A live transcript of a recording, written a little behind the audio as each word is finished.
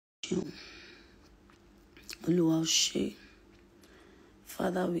ṣeun. Olúwa o ṣé.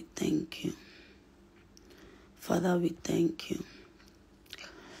 Father, we thank you. Father, we thank you.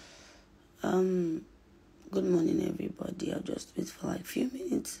 Good morning, everybody. I'll just wait for like a few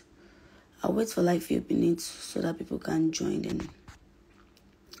minutes. I'll wait for like a few minutes so that people can join and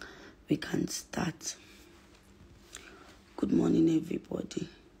we can start. Good morning, everybody.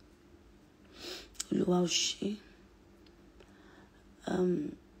 Olúwa o ṣé.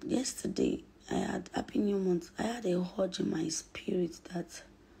 Yesterday, I had Happy New Month. I had a urge in my spirit that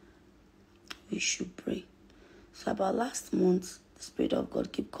we should pray. So about last month, the Spirit of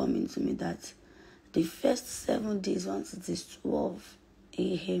God kept coming to me that the first 7 days, once it is 12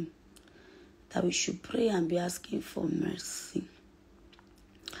 a.m., that we should pray and be asking for mercy.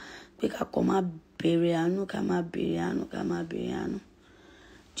 Do you know,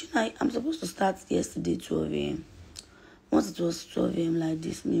 I'm supposed to start yesterday 12 a.m. Once it was 12 a.m. like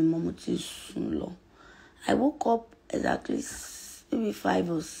this, me and Mama soon low. I woke up exactly maybe 5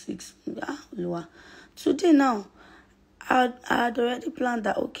 or 6. Today now, I had already planned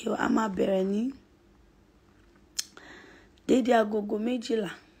that, okay, I'm a bereni. They agogo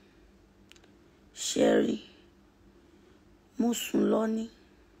méjìlá. Sherry. Musuloni.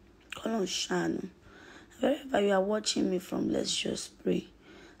 Kolon Shanu. Wherever you are watching me from, let's just pray.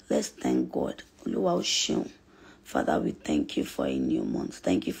 Let's thank God. Olúwa o ṣeun. Father, we thank you for a new month.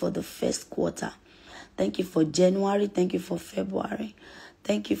 Thank you for the first quarter. Thank you for January. Thank you for February.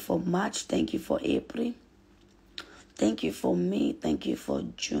 Thank you for March. Thank you for April. Thank you for May. Thank you for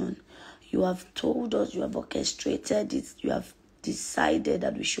June. You have told us, you have orchestrated it. You have decided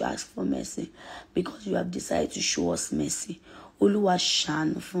that we should ask for mercy because you have decided to show us mercy. Olúwa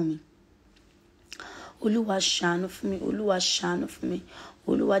ṣàánú fún mi. Olúwa ṣàánú fún mi. Olúwa ṣàánú fún mi.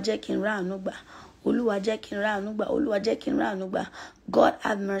 Olúwa jẹ́ kí n ráàánú gbà. Olúwa jẹ́ kí n ráàánú gbà. Olúwa jẹ́ kí n ráàánú gbà. God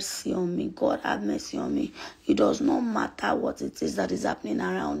have mercy on me. God have mercy on me. It does not matter what it is that is happening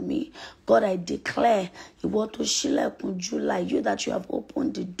around me. God, I declare, ìwọ tó ṣílẹ̀kùn July, you that you have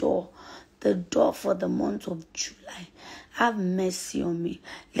opened the door for the month of July. Have mercy on me.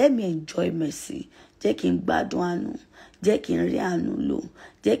 Let me enjoy mercy. Jẹ́ kí n gbádùn àánú. Jẹ́ kí n rí àánú lò.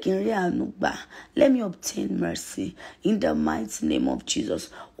 Jẹ́ kí n rí àánú gbà. Let me obtain mercy in the mighty name of Jesus.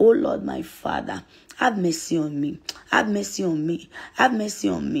 Oh Lord, my Father, have mercy on me. Have mercy on me. Have mercy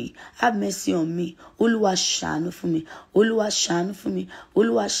on me. Have mercy on me. Olúwa ṣàánú fún mi. Olúwa ṣàánú fún mi.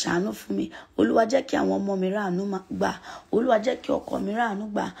 Olúwa ṣàánú fún mi. Olúwa jẹ́ kí àwọn ọmọ mi ráàánú gbà. Olúwa jẹ́ kí ọkọ mi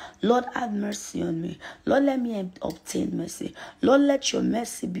ráàánú gbà. Lord, have mercy on me. Lord, let me obtain mercy. Lord, let your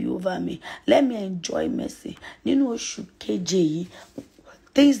mercy be over me. Let me enjoy mercy. Nínú oṣù keje yìí,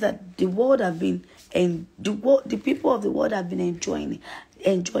 things that the world have been and the people of the world have been enjoying,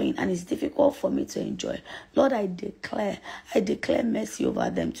 and it's difficult for me to enjoy. Lord, I declare mercy over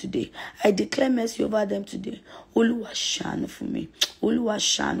them today. I declare mercy over them today. Olúwa ṣàánú fún mi. Olúwa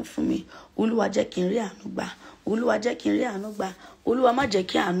ṣàánú fún mi. Olúwa jẹ́ kí n rí àánú gbà. Olúwa jẹ́ kí n rí àánú gbà. Olúwa má jẹ́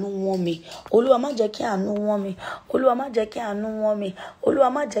kí àánú wọ́n mi. Olúwa má jẹ́ kí àánú wọ́n mi. Olúwa má jẹ́ kí àánú wọ́n mi. Olúwa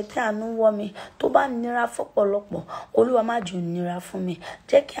má jẹ́ kí àánú wọ́n mi. Tó bá nira fọ́pọ̀lọpọ̀, Olúwa má jẹ́ nira fún mi.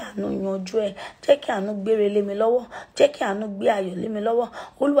 Jẹ́ kí àánú yanjú ẹ̀. Jẹ́ kí àánú gbére lé mi lọ́wọ́. Jẹ́ kí àánú gbé ayọ̀ lé mi lọ́wọ́.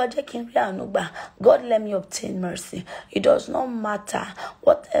 Olúwa jẹ́ kí n rí àánú gbà. God, let me obtain mercy. It does not matter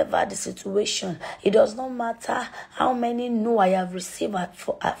whatever the situation. It does not matter how many no I have received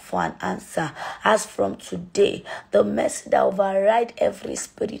for an answer. As from today, the mercy that override every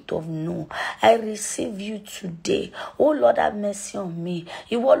spirit of no, I receive you today. Oh Lord, have mercy on me.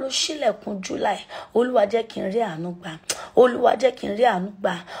 Ìwọ ló ṣílẹ̀kùn July. Olúwa jẹ́ kí n rí àánú gbà. Olúwa jẹ́ kí n rí àánú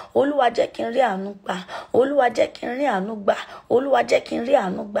gbà. Olúwa jẹ́ kí n rí àánú gbà. Olúwa jẹ́ kí n rí àánú gbà. Olúwa jẹ́ kí n rí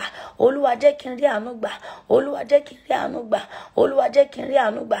àánú gbà. Olúwa jẹ́ kí n rí àánú gbà. Olúwa jẹ́ kí n rí àánú gbà. Olúwa jẹ́ kí n rí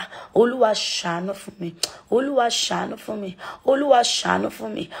àánú gbà. Olúwa ṣàánú fún mi. Olúwa ṣàánú fún mi. Olúwa ṣàánú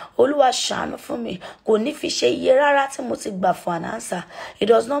fún mi. Olúwa ṣàánú fún mi. Kò ní fi ṣe iye rárá tí mo ti gbà for an answer. It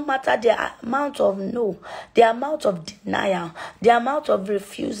does not matter the amount of no, the amount of denial, the amount of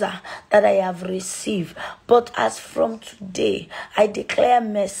refusal that I have received. But as from today, I declare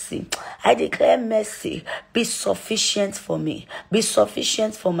mercy. I declare mercy be sufficient for me. Be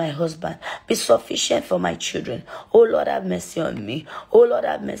sufficient for my husband. Be sufficient for my children. Oh Lord, have mercy on me. Oh Lord,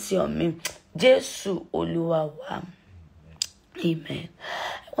 have mercy on me. Jésù Olúwa wa. Amen.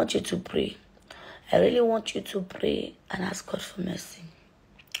 I want you to pray. I really want you to pray and ask God for mercy.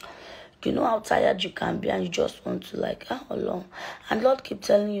 You know how tired you can be and you just want to Lord. And Lord keep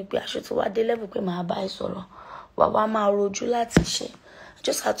telling you, I should what they level with my advice or Wama Rojula. I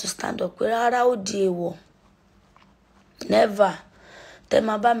just had to stand up. Never. Then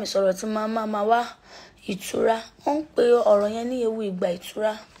my bá mi sọ̀rọ̀ tí mama wa ìtura. Wọ́n pe ọ̀rọ̀ yẹn ní ewu ìgbà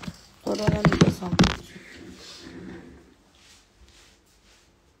ìtura. Hold on, let me get some.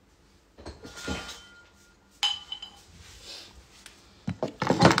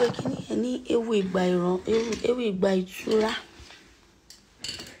 Wọ́n pe kíní ẹ̀ ní ewé ìgbà ìran, ewé ìgbà ìtura.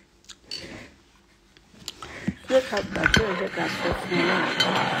 Jẹ́ ká gbàdúrà, jẹ́ ká sọ fún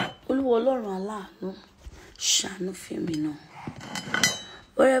Ọlọ́run. Olúwa Ọlọ́run aláàánú, ṣàánú fún mi náà.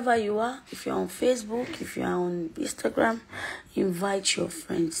 Wherever you are, if you're on Facebook, if you're on Instagram, invite your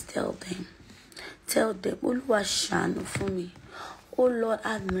friends, tell them, Olúwa ṣàánú fún mi. Oh Lord,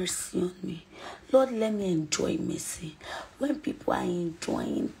 have mercy on me. Lord, let me enjoy mercy. When people are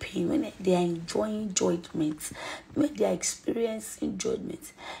enjoying pain, when they are enjoying judgment, when they are experiencing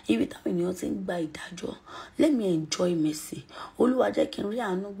judgment, ibi táwọn ènìyàn ti ń gba ìdájọ́, let me enjoy mercy. Olúwa jẹ́ kí n rí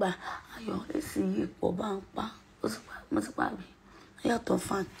àánú gbà. Ayọ̀ èsì yìí pọ̀ bá ń pa. Mo ti pa mi. Yàtọ̀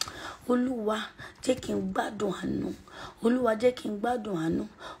fan. Olúwa jẹ́ kí n gbádùn àánú. Olúwa jẹ́ kí n gbádùn àánú.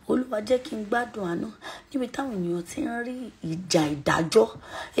 Olúwa jẹ́ kí n gbádùn àánú. Níbi táwọn ènìyàn ti ń rí ìjà ìdájọ́.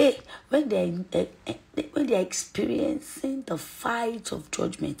 When they are experiencing the fight of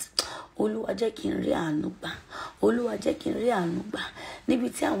judgment. Olúwa jẹ́ kí n rí àánú gbà. Olúwa jẹ́ kí n rí àánú gbà. Níbi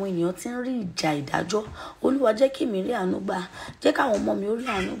tí àwọn ènìyàn ti ń rí ìjà ìdájọ́. Olúwa jẹ́ kí mi rí àánú gbà. Jẹ́ káwọn ọmọ mi ó rí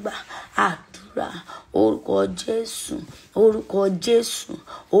àánú gbà. Àdúrà orúkọ Jésù, orúkọ Jésù,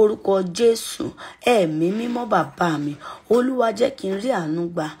 orúkọ Jésù. Ẹ̀mí mímọ́ bàbá mi. Olúwa jẹ́ kí n rí àánú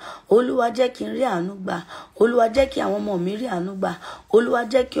gbà. Olúwa jẹ́ kí n rí àánú gbà. Olúwa jẹ́ kí àwọn ọmọ mi rí àánú gbà. Olúwa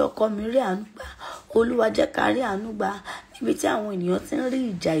jẹ́ kí ọkọ mi rí àánú gbà. Olúwa jẹ́ ká rí àánú gbà. Níbi tí àwọn ènìyàn ti ń rí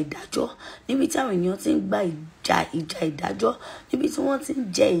ìjà ìdájọ́, níbi tí àwọn ènìyàn ti ń gba ìjà ìdájọ́, níbi tí wọ́n ti ń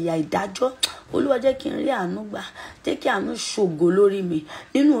jẹ ìyà ìdájọ́, Olúwa jẹ́ kí n rí àánú gbà. Jẹ́ kí àánú ṣògo lórí mi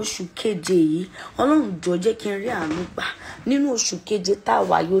nínú oṣù keje yìí. Ọlọ́run jọ̀ọ́ jẹ́ kí n rí àánú gbà nínú oṣù keje tá a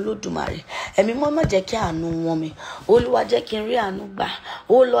wà yìí Olódùmarè. Ẹ̀mí mọ́ má jẹ́ kí àánú wọn mi. Olúwa jẹ́ kí n rí àánú gbà.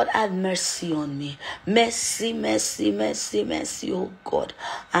 Oh Lord, have mercy on me. Mercy, mercy, mercy, mercy, oh God.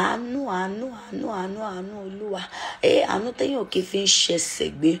 Àánú, àánú, àánú, àánú, àánú Olúwa. Àánú téèyàn ò kì í fi ń ṣẹ̀ṣẹ̀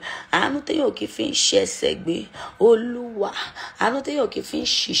gbé. Àánú téèyàn ò kì í fi ń ṣẹ̀ṣẹ̀ gbé. Olúwa. Àánú téèyàn ò kì í fi ń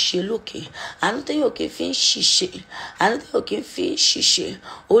ṣìṣe lókè. Àánú téèyàn ò kì í fi ń ṣìṣe. Àánú téèyàn ò kì í fi ń ṣìṣe.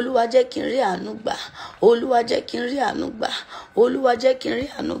 Olúwa jẹ́ kí n rí àánú gbà. Olúwa jẹ́ kí n rí àánú gbà. Olúwa jẹ́ kí n rí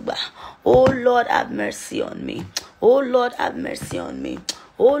àánú gbà. Oh Lord, have mercy on me. Oh Lord, have mercy on me.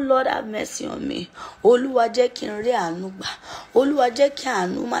 Oh Lord, have mercy on me. Olúwa jẹ́ kí n rí àánú gbà. Olúwa jẹ́ kí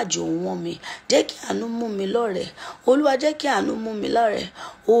àánú má jò wọ́n mi. Jẹ́ kí àánú mú mi lọ́rẹ. Olúwa jẹ́ kí àánú mú mi lọ́rẹ.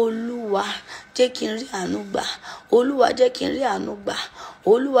 Olúwa jẹ́ kí n rí àánú gbà. Olúwa jẹ́ kí n rí àánú gbà.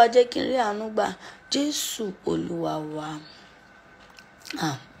 Olúwa jẹ́ kí n rí àánú gbà. Jésù Olúwa wa.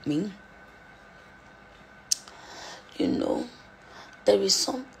 Àmín. You know, there is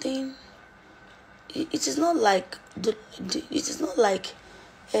something. It is not like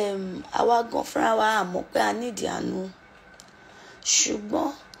àwa gan fúnra wa àmọ́ pé a nídìí àánú.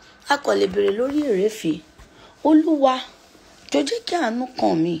 Ṣùgbọ́n a kò lè bèrè lórí èrèfé. Olúwa jọ̀ọ́ jẹ́ kí àánú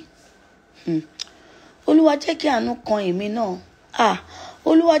kàn mí. Olúwa jẹ́ kí àánú kàn èmi náà.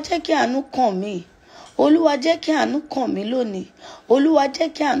 Olúwa jẹ́ kí àánú kàn mí. Olúwa jẹ́ kí àánú kàn mí lónìí. Olúwa jẹ́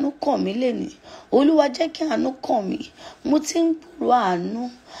kí àánú kàn mí lénìí. Olúwa jẹ́ kí àánú kàn mí. Mo ti ń gbúròó àánú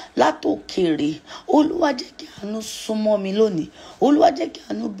látòkèrè. Olúwa jẹ́ kí àánú súnmọ́ mi lónìí. Olúwa jẹ́ kí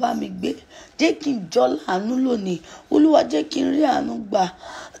àánú bá mi gbé. Jẹ́ kí n jọ láàánú lónìí. Olúwa jẹ́ kí n rí àánú gbà.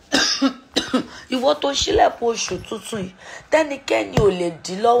 Ìwọ tó ṣílẹ̀kùn oṣù tuntun yìí, tẹ́nikẹ́ni ò lè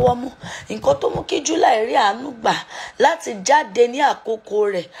dí lọ́wọ́ mú. Nǹkan tó mú kí July rí àánú gbà láti jáde ní àkókò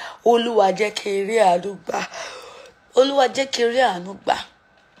rẹ̀. Olúwa jẹ́ kí n rí àánú gbà. Olúwa jẹ́ kí n rí àánú gbà.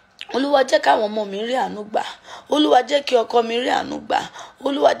 Olúwa jẹ́ káwọn ọmọ mi rí àánú gbà. Olúwa jẹ́ kí ọkọ mi rí àánú gbà.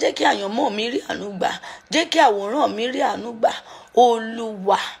 Olúwa jẹ́ kí àyànmọ́ mi rí àánú gbà. Jẹ́ kí àwòrán mi rí àánú gbà.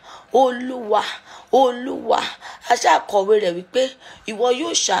 Olúwa, Olúwa, Olúwa. Aṣàkọ̀wé rẹ̀ wípé ìwọ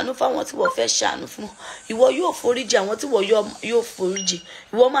yóò ṣàánú fáwọn tí wọ́n fẹ́ ṣàánú fún. Ìwọ yóò foríjì àwọn tí wọ́n yóò foríjì.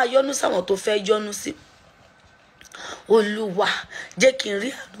 Ìwọ máa yọ́nú sáwọn tó fẹ́ yọ́nú sí. Olúwa jẹ́ kí n rí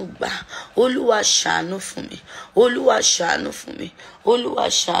àánú gbà. Olúwa ṣàánú fún mi. Olúwa ṣàánú fún mi. Olúwa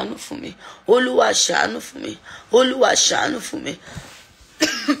ṣàánú fún mi. Olúwa ṣàánú fún mi. Olúwa ṣàánú fún mi.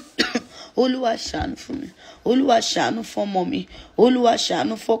 Olúwa ṣàánú fún mi. Olúwa ṣàánú fún ọmọ mi. Olúwa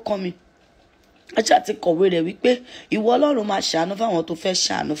ṣàánú fọ́kọ mi. Acha ti kọ̀wé rẹ̀ wípé ìwọ Ọlọ́run máa ṣàánú fáwọn tó fẹ́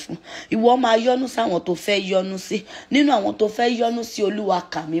ṣàánú fún, ìwọ máa yọ́nú sáwọn tó fẹ́ yọ́nú sí, nínú àwọn tó fẹ́ yọ́nú sí Olúwa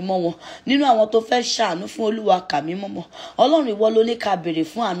kà mí mọ́ wọn, nínú àwọn tó fẹ́ ṣàánú fún Olúwa kà mí mọ́ wọn. Ọlọ́run ìwọ ló ní ká béèrè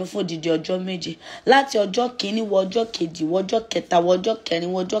fún àánú fún odidi ọjọ́ méje, láti ọjọ́ kìíní wọ ọjọ́ kejì wọ ọjọ́ kẹta wọ ọjọ́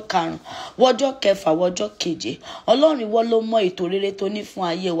kẹrin wọ ọjọ́ karùn-ún wọ ọjọ́ kẹfà wọ ọjọ́ keje. Ọlọ́run ìwọ ló mọ ètò rere tó ní fún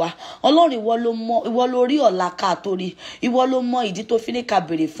ayé wa. Ọlọ́run ìwọ ló rí ọ̀la ká torí, ìwọ ló mọ ìdí tó fi ní ká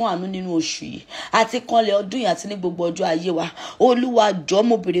béèrè fún àánú nínú oṣù yìí àti kanlẹ̀ ọdún yìí àti ní gbogbo ọjọ́ ayé wa. Olúwa jọ̀ọ́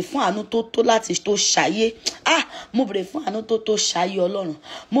mo béèrè fún àánú tó láti tó ṣayé. Mo béèrè fún àánú tó ṣayé Ọlọ́run.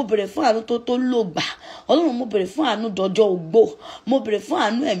 Mo béèrè fún àánú tó lògbà. Ọlọ́run mo béèrè fún àánú dọjọ́ ogbó. Mo béèrè fún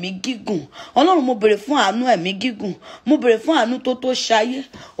àánú ẹ̀mí gígùn. Ọlọ́run mo béèrè fún àánú ẹ̀mí gígùn. Mo béèrè fún àánú tó ṣayé.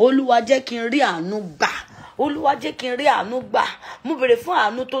 Olúwa jẹ́ kí n rí àánú gbà. Olúwa jẹ́ kí n rí àánú gbà. Mo béèrè fún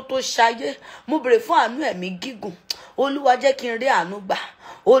àánú tó ṣayé. Mo béèrè fún àánú ẹ̀mí gígùn. Olúwa jẹ́ kí n rí àánú gbà.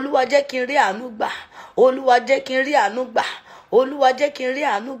 Olúwa jẹ́ kí n rí àánú gbà. Olúwa jẹ́ kí n rí àánú gbà. Olúwa jẹ́ kí n rí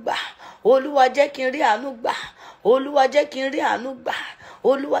àánú gbà. Olúwa jẹ́ kí n rí àánú gbà. Olúwa jẹ́ kí n rí àánú gbà.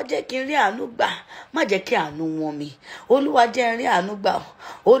 Olúwa jẹ́ kí n rí àánú gbà. Má jẹ́ kí àánú wọn mi. Olúwa jẹ́ n rí àánú gbà o.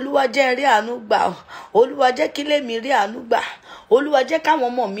 Olúwa jẹ́ n rí àánú gbà o. Olúwa jẹ́ kí ilé mi rí àánú gbà. Olúwa jẹ́ káwọn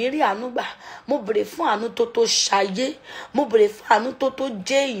ọmọ mi rí àánú gbà. Mo béèrè fún àánú tó ṣayé. Mo béèrè fún àánú tó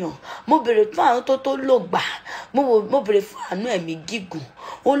jẹ́ èèyàn. Mo béèrè fún àánú tó lògbà. Mo béèrè fún àánú ẹ̀mí gígùn.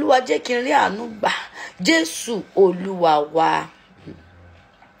 Olúwa jẹ́ kí n rí àánú gbà. Jésù Olúwa wa.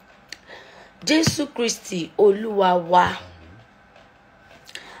 Jésù Kristi Olúwa wa.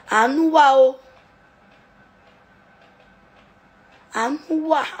 Àánú wà o. Àánú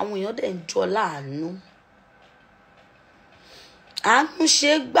wà, àwọn èèyàn dẹ̀ ń jọ láàánú. Àánú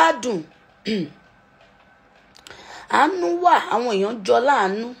ṣe gbádùn. Àánú wà, àwọn èèyàn jọ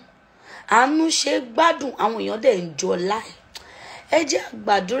láàánú. Àánú ṣe gbádùn, àwọn èèyàn dẹ̀ ń jọ láì. Ẹ jẹ́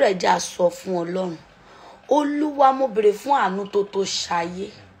àgbàdúrà, ẹ jẹ́ àsọ fún Ọlọ́run. Olúwa mo béèrè fún àánú tó ṣayé.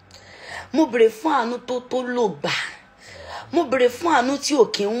 Mo béèrè fún àánú tó lògbà. Mo béèrè fún àánú tí ò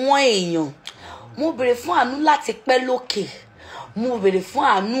kí ń wọ́n èèyàn. Mo béèrè fún àánú láti pẹ́ lókè. Mo béèrè fún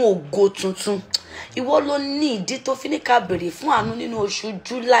àánú ògo tuntun. Ìwọ ló ní ìdí tó fi ní ká béèrè fún àánú nínú oṣù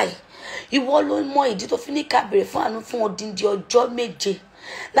July. Ìwọ ló mọ ìdí tó fi ní ká béèrè fún àánú fún odindi ọjọ́ méje.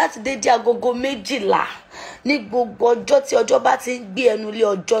 Láti dédé agogo 12 ní gbogbo ọjọ́ tí ọjọ́ bá ti ń gbé ẹnu lé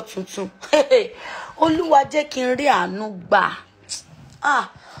ọjọ́ tuntun. Olúwa jẹ́ kí n rí àánú gbà.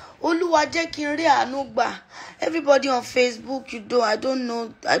 Olúwa jẹ́ kí n rí àánú gbà. Everybody on Facebook, I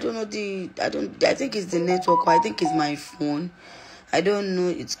think it's the network, or I think it's my phone. I don't know.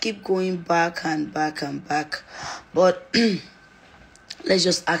 It's keep going back and back and back. But let's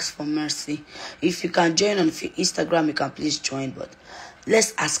just ask for mercy. If you can join on Instagram, you can please join. But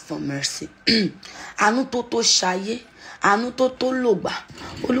let's ask for mercy. Àánú tó ṣayé, àánú tó lògbà.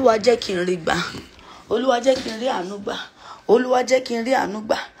 Olúwa jẹ́ kí n rí gbà. Olúwa jẹ́ kí n rí àánú gbà. Olúwa jẹ́ kí n rí àánú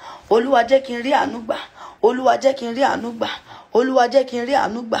gbà. Olúwa jẹ́ kí n rí àánú gbà. Olúwa jẹ́ kí n rí àánú gbà. Olúwa jẹ́ kí n rí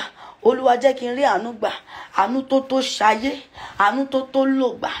àánú gbà. Olúwa jẹ́ kí n rí àánú gbà. Àánú tó ṣayé, àánú tó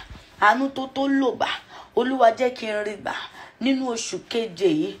lògbà, àánú tó lògbà. Olúwa jẹ́ kí n rí gbà. Nínú oṣù keje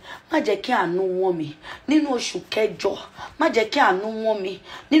yìí, má jẹ́ kí àánú wọ́n mi. Nínú oṣù kẹjọ, má jẹ́ kí àánú wọ́n mi.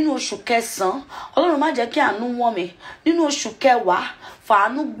 Nínú oṣù kẹsàn-án, Ọlọ́run má jẹ́ kí àánú wọ́n mi. Nínú oṣù kẹwàá,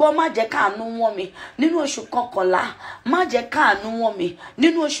 fàánú gbọ́, má jẹ́ ká àánú wọ́n mi. Nínú oṣù kọkànlá, má jẹ́ ká àánú wọ́n mi.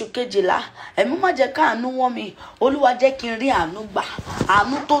 Nínú oṣù kejìlá, ẹ̀mí má jẹ́ ká àánú wọ́n mi. Olúwa jẹ́ kí n rí àánú gbà.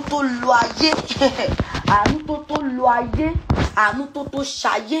 Àánú tó lo ayé. Àánú tó lo ayé. Àánú tó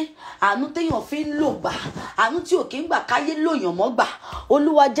ṣayé. Àánú téèyàn fi ń lò gbà. Àánú tí ò kí ń gbà káyé lòyàn mọ́ gbà.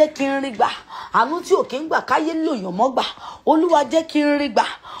 Olúwa jẹ́ kí n rí gbà. Àánú tí ò kí ń gbà káyé lòyàn mọ́ gbà. Olúwa jẹ́ kí n rí gbà.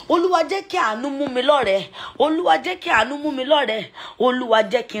 Olúwa jẹ́ kí àánú mú mi lọ́rẹ̀ẹ́. Olúwa jẹ́ kí àánú mú mi lọ́rẹ̀ẹ́. Olúwa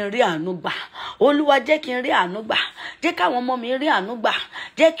jẹ́ kí n rí àánú gbà. Olúwa jẹ́ kí n rí àánú gbà. Jẹ́ káwọn ọmọ mi rí àánú gbà.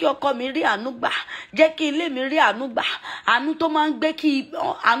 Jẹ́ kí ọkọ mi rí àánú gbà. Jẹ́ kí ilé mi rí àánú gbà. Àánú tó máa ń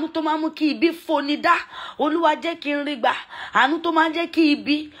mú kí ibi foni dá. Olúwa jẹ́ kí n rí gbà. Àánú tó máa ń jẹ́ kí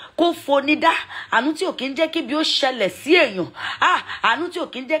ibi kó foni dá. Àánú tí ò kí ń jẹ́ kí ibi ó ṣẹlẹ̀ sí èèyàn. Àánú tí ò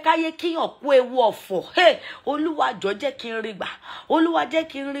kí ń jẹ́ káyé kíyàn kó ewu ọ̀fọ̀. Olúwa jọ̀ọ́ jẹ́ kí n rí gbà. Olúwa jẹ́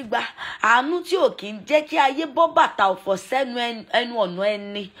kí n rí gbà. Àánú tí ò kí ń jẹ́ kí ayé bọ́ bàtà ọ̀fọ̀ sẹ́nu ẹnu ọ̀nà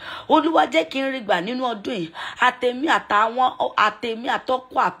ẹni. Olúwa jẹ́ kí n rí gbà nínú ọdún yìí. Àtèmi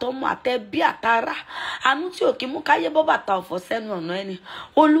àtọkọ àtọmọ àtẹbí àtará. Àánú tí ò kí mú káyé bọ́ bàtà ọ̀fọ̀ sẹ́nu ọ̀nà ẹni.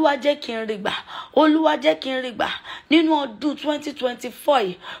 Olúwa jẹ́ kí n rí gbà. Olúwa jẹ́ kí n rí gbà. Nínú ọdún 2024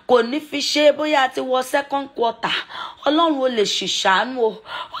 yìí, kò ní fi ṣe bóyá a ti wọ 2nd quarter. Ọlọ́run ó lè ṣàánú o.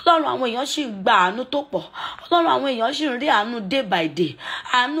 Ọlọ́run àwọn èèyàn sì ń gba àánú tó pọ̀. Ọlọ́run àwọn èèyàn sì ń rí àánú day by day.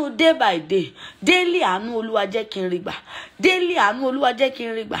 Àánú day by day. Daily àánú Olúwa jẹ́ kí n rí gbà. Daily àánú Olúwa jẹ́ kí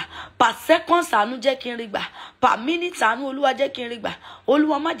n rí gbà. per second àánú jẹ́ kí n rí gbà, per minute àánú Olúwa jẹ́ kí n rí gbà.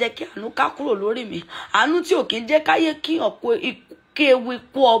 Olúwa má jẹ́ kí àánú ká kúrò lórí mi. Àánú tí ò kí ń jẹ́ káyé kí ọ̀pọ̀ kí ewu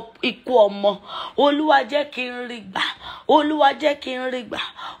ikú ọmọ. Olúwa jẹ́ kí n rí gbà. Olúwa jẹ́ kí n rí gbà.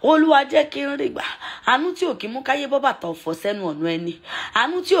 Olúwa jẹ́ kí n rí gbà. Àánú tí ò kí mú káyé bọ́ bàtà ọ̀fọ̀ sẹ́nu ọ̀nà ẹni.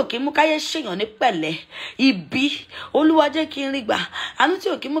 Àánú tí ò kí mú káyé ṣèyàn ní pẹ̀lẹ́ ibi. Olúwa jẹ́ kí n rí gbà. Àánú tí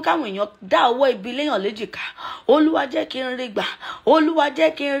ò kí mú káwọn èèyàn dá ọwọ́ ibi léyàn léjìká. Olúwa jẹ́ kí n rí gbà. Olúwa jẹ́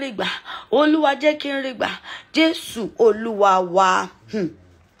kí n rí gbà. Olúwa jẹ́ kí n rí gbà. Jésù Olúwa wa.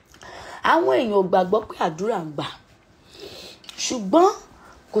 Àwọn èèyàn ò gbàgbọ́ pé àdúrà ń gbà. Ṣùgbọ́n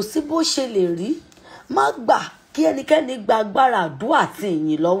kò sí bó ṣe lè rí. Má gbà kí ẹnikẹ́ni gba agbára àdúrà àti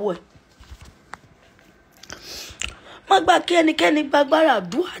ìyìn lọ́wọ́ ẹ̀. Má gbà kí ẹnikẹ́ni gba agbára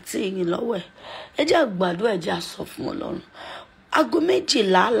àdúrà àti ìyìn lọ́wọ́ ẹ̀. Ẹ jẹ́ gbàdúrà, ẹ jẹ́ á sọ fún Ọlọ́run. Aago 12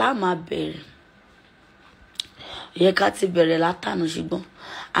 la máa bẹ̀rẹ̀. Yẹ ká ti bẹ̀rẹ̀ látànà ṣùgbọ́n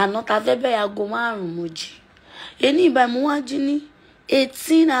àná ta fẹ́ bẹ̀rẹ̀ aago 5 mo jí. Èní ìbá mo wá jí ní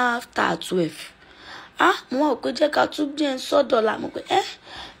 18 after 12. Mo wá pé jẹ́ ká tún jẹ́ sọ́dọ̀ la mo pé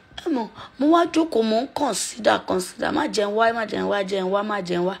mo wá jókòó mo ń consider má jẹun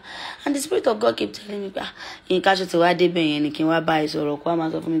wá. And the Spirit of God keep telling me pé nǹkan aṣọ tí wá débẹ̀ yẹn ni kí n wá bá ẹ sọ̀rọ̀ kó wá máa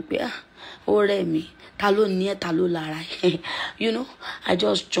sọ fún mi pé ó rẹ̀ mí, ta ló ní ẹ, ta ló lára ẹ. You know, I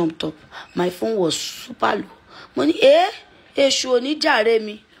just jumped up. My phone was super low. Mo ní èṣù oníjàre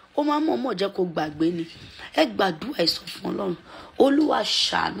mi, ó máa mọ̀ jẹ́ kó gbàgbé ni. Ẹ gbàdúrà, ẹ sọ fún Ọlọ́run. Olúwa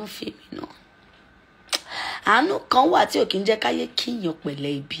ṣàánú fèmí náà. Àánú kan wà tí ò kí ń jẹ́ káyé kíyàn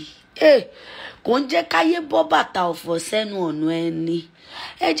pẹ̀lẹ́ ibi. Kò ń jẹ́ káyé bọ́ bàtà ọ̀fọ̀ sẹ́nu ọ̀nà ẹni.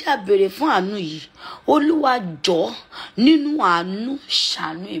 Ẹ jẹ́ á béèrè fún àánú yìí. Olúwa jọ̀ọ́ nínú àánú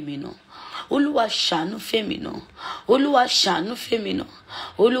ṣàánú èmi náà. Olúwa ṣàánú fèmí náà. Olúwa ṣàánú fèmí náà.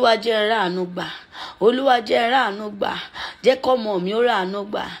 Olúwa jẹ́ n ráàánú gbà. Olúwa jẹ́ n ráàánú gbà. Jẹ́ kọ́mọ mi ó ráàánú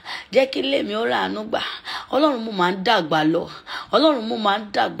gbà. Jẹ́ kí ilé mi ó ráàánú gbà. Ọlọ́run mo máa ń dàgbà lọ. Ọlọ́run mo máa ń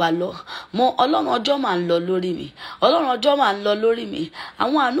dàgbà lọ. Ọlọ́run ọjọ́ máa ń lọ lórí mi. Ọlọ́run ọjọ́ máa ń lọ lórí mi.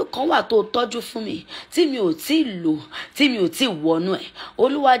 Àwọn àánú kan wà tó tọ́jú fún mi tí mi ò tí ì lò, tí mi ò tí ì wọnú ẹ̀.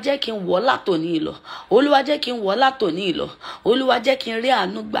 Olúwa jẹ́ kí n wọ̀ látòní lọ. Olúwa jẹ́ kí n wọ̀ látòní lọ. Olúwa jẹ́ kí n rí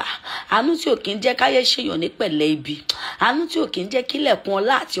àánú gbà. Àánú tí ò kí ń jẹ́ káyé ṣèyàn ní pẹ̀lẹ́ ibi. Àánú tí ò kí ń jẹ́ kí ilẹ̀kùn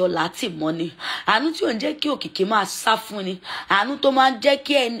ọlá àti ọlá tì mọ́ ni. Àánú tí ò ń jẹ́ kí òkìkí máa sá fún ni. Àánú tó máa ń jẹ́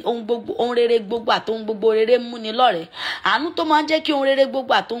kí ohun rere gbogbo àti ohun gbogbo rere mú ni lọ́rẹ̀. Àánú tó máa ń jẹ́ kí ohun rere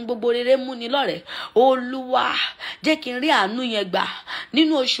gbogbo àti ohun gbogbo rere mú ni lọ́rẹ̀. Olúwa jẹ́ kí n rí àánú yẹn gbà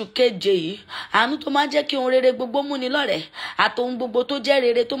nínú oṣù keje yìí. Àánú tó máa ń jẹ́ kí ohun rere gbogbo mú ni lọ́rẹ̀ àti ohun gbogbo tó jẹ́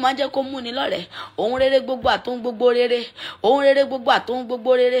rere tó máa ń jẹ́ kó mú ni lọ́rẹ̀. Ohun rere gbogbo àti ohun gbogbo rere. Ohun rere gbogbo àti ohun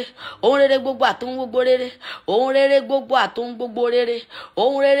gbogbo rere. Ohun rere gbogbo àti ohun gbogbo rere. Ohun rere gbogbo àti ohun gbogbo rere.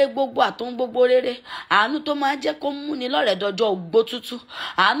 Ohun rere gbogbo àti ohun gbogbo rere. Àánú tó máa ń jẹ́ kó mú ni lọ́rẹ̀ dọjọ́ ogbó tútù.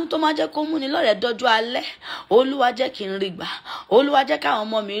 Àánú tó máa ń jẹ́ kó mú ni lọ́rẹ̀ dọjọ́ alẹ́. Olúwa jẹ́ kí n rí gbà. Olúwa jẹ́ káwọn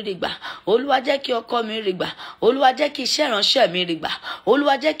ọmọ mi rí gbà. Olúwa jẹ́ kí ọkọ mi rí gbà. Olúwa jẹ́ kí iṣẹ́ ìránṣẹ́ mi rí gbà.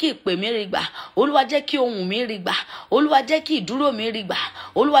 Olúwa jẹ́ kí ìpè mi rí gbà. Olúwa jẹ́ kí ohùn mi rí gbà. Olúwa jẹ́ kí ìdúró mi rí gbà.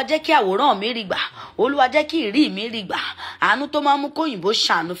 Olúwa jẹ́ kí àwòrán mi rí gbà. Olúwa jẹ́ kí ìrí mi rí gbà. Àánú tó máa ń mú kóyìnbó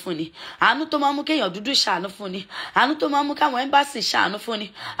ṣàánú fún ni. Àánú tó máa ń mú kéèyàn dúdú ṣàánú fún ni. Àánú tó máa ń mú káwọn ẹ́mbásì ṣàánú fún ni.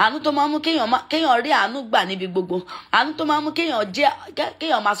 Àánú tó máa ń mú kéèyàn rí àánú gbà níbi gbogbo. Àánú tó máa ń mú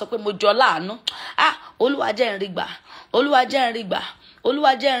kéèyàn máa sọ pé mo jọ láàánú. Olúwa jẹ́ n rí gbà. Olúwa jẹ́ n rí gbà.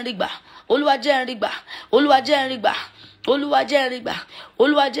 Olúwa jẹ́ n rí gbà. Olúwa jẹ́ n rí gbà. Olúwa jẹ́ n rí gbà. Olúwa jẹ́ n rí gbà.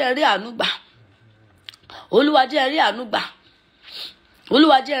 Olúwa jẹ́ n rí àánú gbà. Olúwa jẹ́ n rí àánú gbà.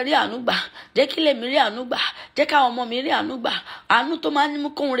 Olúwa jẹ́ n rí àánú gbà. Jẹ́ kí ilé mi rí àánú gbà. Jẹ́ káwọn ọmọ mi rí àánú gbà. Àánú tó máa ń mú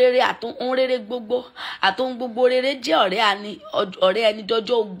kóhun rere àtòhun rere gbogbo àtòhun gbogbo rere jẹ́ ọ̀rẹ́ ẹni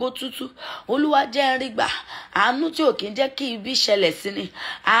dọjọ́ ogbó tútù. Olúwa jẹ́ n rí gbà. Àánú tí ò kí ń jẹ́ kí ibi ṣẹlẹ̀ sí ni.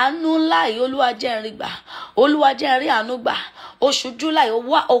 Àánú ńlá yìí Olúwa jẹ́ n rí gbà. Olúwa jẹ́ n rí àánú gbà. Oṣù July ó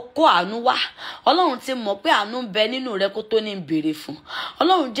kó àánú wá. Ọlọ́run ti mọ̀ pé àánú ń bẹ nínú rẹ kó tó ní béèrè fún.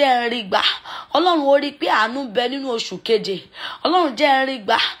 Ọlọ́run jẹ́ n rí gbà. Ọlọ́run ó rí pé àánú ń bẹ nínú oṣù keje. Ọlọ́run jẹ́ n rí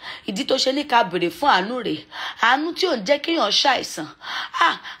gbà. Ìdí tó ṣe ní ká béèrè fún àánú rẹ̀. Àánú tí ò ń jẹ́ kéèyàn ṣàìsàn.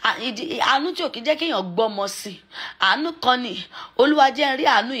 Àánú tí ò kí ń jẹ́ kéèyàn gbọ́mọ sí. Àánú kan ni. Olúwa jẹ́ n rí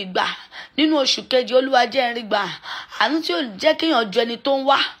àánú ìgbà nínú oṣù keje. Olúwa jẹ́ n rí gbà. Àánú tí ò ń jẹ́ kéèyàn ju ẹni tó ń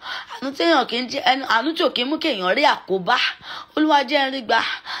wá. Àánú tí ò kí ń mú kéèyàn rí àkóbá. Olúwa jẹ́ n rí gbà.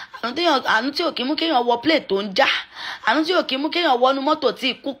 Àánú tí ò kí ń mú kéèyàn wọ plate tó ń já. Àánú tí ò kí ń mú kéèyàn wọnú mọ́tò tí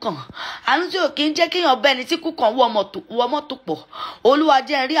ikú kàn. Àánú tí ò kí ń jẹ́ kéèyàn bẹ́ni tí ikú kàn wọ mọ́tò pọ̀. Olúwa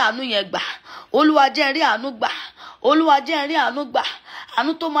jẹ́ n rí àánú yẹn gbà. Olúwa jẹ́ n rí àánú gbà. Olúwa jẹ́ n rí àánú gbà.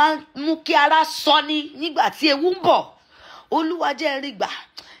 Àánú tó máa ń mú kí ara sọ ni nígbà tí ewu ń bọ̀. Olúwa jẹ́ n rí gbà.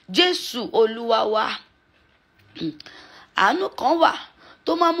 Jésù Olúwa wa. Àánú kan wà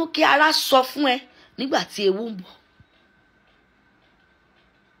tó máa mú kí ara sọ fún ẹ nígbà tí ewu ń bọ̀.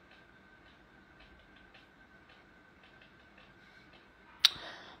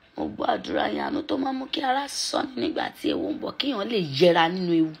 Mo gbọ́ àdúrà yẹn, àánú tó máa mú kí ara sọ nígbà tí ewu ń bọ̀, kéèyàn lè yẹra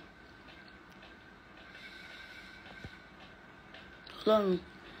nínú ewu. Ọlọ́run, mi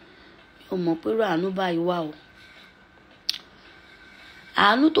ò mọ̀ pé irú àánú báyìí wà o.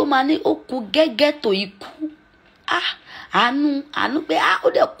 Àánú tó máa ní ó kú gẹ́gẹ́ tó ikú. Àánú pé ó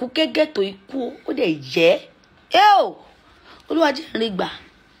dẹ̀ kú gẹ́gẹ́ tó ikú, ó dẹ̀ yẹ. Olúwa jẹ́ n rí gbà.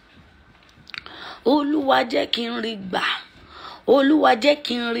 Olúwa jẹ́ kí n rí gbà. Olúwa jẹ́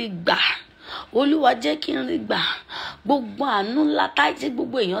kí n rí gbà. Olúwa jẹ́ kí n rí gbà. Gbogbo àánú ńlá táyé tí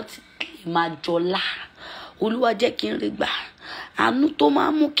gbogbo èèyàn ti lè máa jọlá. Olúwa jẹ́ kí n rí gbà. Àánú tó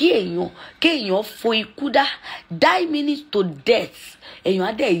máa mú kí èèyàn fo ikú dá, die minutes to death. Èèyàn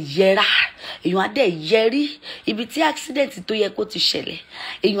á dẹ̀ yẹra, èèyàn á dẹ̀ yẹrí ibi tí accident tó yẹ kó ti ṣẹlẹ̀,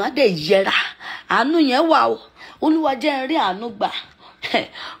 èèyàn á dẹ̀ yẹra. Àánú yẹn wà o. Olúwa jẹ́ n rí àánú gbà.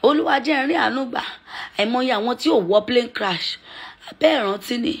 Olúwa jẹ́ n rí àánú gbà. Àìmọye àwọn tí ò wọ plane crash, abẹ́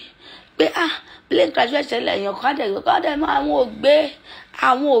ìrántí ni pé plane crash fẹ́ ṣẹlẹ̀, èèyàn kan dẹ̀ máa àwọn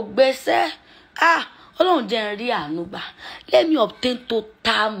ò gbé sẹ́. Ọlọ́run jẹ́ n rí àánú gbà. Let me obtain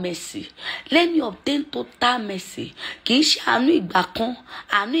total mercy. Let me obtain total mercy. Kì í ṣe àánú ìgbà kan,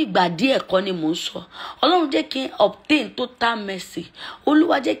 àánú ìgbà díẹ̀ kan ni mò ń sọ. Ọlọ́run jẹ́ kí n obtain total mercy.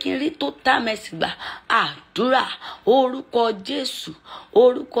 Olúwa jẹ́ kí n rí total mercy gbà. Àdúrà orúkọ Jésù,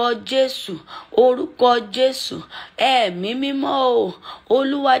 orúkọ Jésù, orúkọ Jésù. Ẹ̀mí mímọ́ o.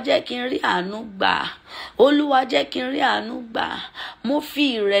 Olúwa jẹ́ kí n rí àánú gbà. Olúwa jẹ́ kí n rí àánú gbà. Mo fi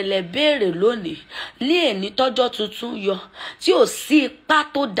ìrẹ̀lẹ̀ béèrè lónìí, ní èní tọ́jọ́ tuntun yọ, tí ò sí ipá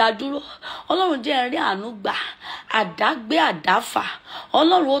tó dá dúró. Ọlọ́run jẹ́ n rí àánú gbà. Àdágbé àdáfà.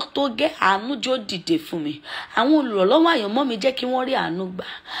 Ọlọ́run ó tó gẹ́ àánú jó dìde fún mi. Àwọn olùrànlọ́wọ́ àyànmọ́ mi jẹ́ kí wọ́n rí àánú gbà.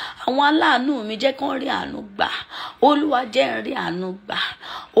 Àwọn aláàánú mi jẹ́ kí wọ́n rí àánú gbà. Olúwa jẹ́ n rí àánú gbà.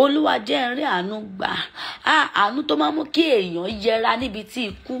 Olúwa jẹ́ n rí àánú gbà. Àánú tó máa mú kí èèyàn yẹra níbi tí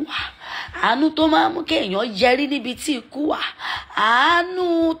ikú wà. Àánú tó máa mú kí èèyàn yẹrí níbi tí ikú wà.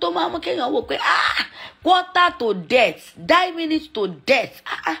 Àánú tó máa mú kí èèyàn wò pé quarter to death, die minutes to death.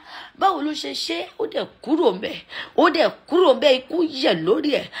 Báwo ló ṣe ṣe? Ó dẹ̀ kúrò ńbẹ̀. Ó dẹ̀ kúrò ńbẹ̀, ikú yẹ̀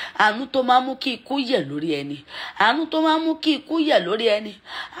lórí ẹ̀. Àánú tó máa mú kí ikú yẹ̀ lórí ẹni. Àánú tó máa mú kí ikú yẹ̀ lórí ẹni.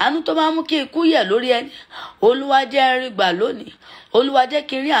 Àánú tó máa mú kí ikú yẹ̀ lórí ẹni. Olúwa jẹ́ n rí gbà lónìí. Olúwa jẹ́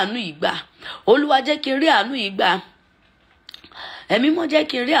kí n rí àánú yìí gbà. Olúwa jẹ́ kí n rí àánú yìí gbà. Ẹ̀mí mọ́ jẹ́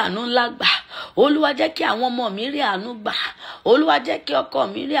kí n rí àánú ńlá gbà. Olúwa jẹ́ kí àwọn ọmọ mi rí àánú gbà. Olúwa jẹ́ kí ọkọ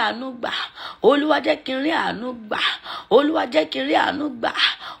mi rí àánú gbà. Olúwa jẹ́ kí n rí àánú gbà. Olúwa jẹ́ kí n rí àánú gbà.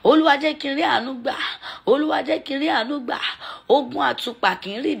 Olúwa jẹ́ kí n rí àánú gbà. Olúwa jẹ́ kí n rí àánú gbà. Ogun àtùpà kì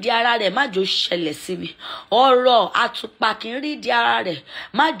í rí di ara rẹ̀, má jò ṣẹlẹ̀ sí mi. Ọ̀rọ̀ àtùpà kì í rí di ara rẹ̀,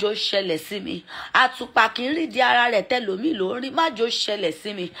 má jò ṣẹlẹ̀ sí mi. Àtùpà kì í rí di ara rẹ̀, tẹlòmíì ló ń rí, má jò ṣẹlẹ̀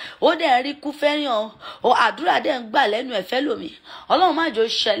sí mi. Ó dẹ̀ ń rí kú fẹ́yàn o. Àdúrà dẹ̀ ń gbà lẹ́nu ẹ̀fẹ́ lómi. Ọlọ́run má jò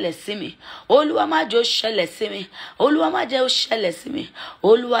ṣẹlẹ̀ sí mi. Olúwa má jò ṣẹlẹ̀ sí mi. Olúwa má jẹ́ ó ṣẹlẹ̀ sí mi.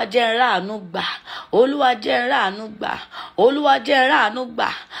 Olúwa jẹ́ n rí àánú gbà. Olúwa jẹ́ n rí àánú gbà. Olúwa jẹ́ n rí àánú gbà.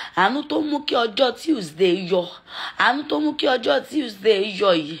 Àánú tó mú kí ọjọ́ Tuesday yọ. Àánú tó mú kí ọjọ́ Tuesday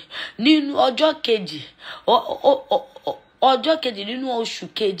yọ yìí nínú ọjọ́ kejì nínú oṣù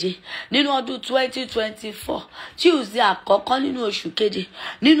keje nínú ọdún 2024, Tuesday àkọ́kọ́ nínú oṣù keje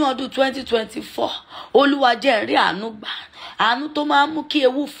nínú ọdún 2024. Olúwa jẹ́ n rí àánú gbà. Àánú tó máa mú kí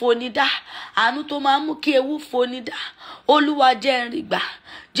ewu foni dá. Àánú tó máa mú kí ewu foni dá. Olúwa jẹ́ n rí gbà.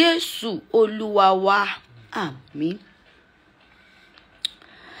 Jésù Olúwa wa. Àmín.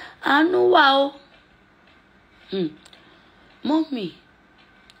 Àánú wà o. Mọ́mì,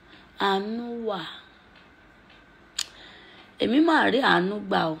 àánú wà. Èmi máa rí àánú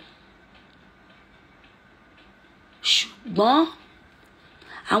gbà o. Ṣùgbọ́n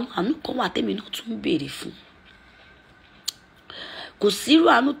àwọn àánú kan wà tèmi náà tún ń béèrè fún. Kò sírú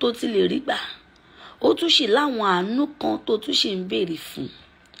àánú tó ti lè rí gbà. Ó tún ṣì láwọn àánú kan tó tún ṣì ń béèrè fún.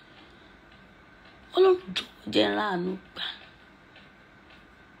 Ọlọ́run jọ̀ọ́ jẹ́ n rí àánú gbà.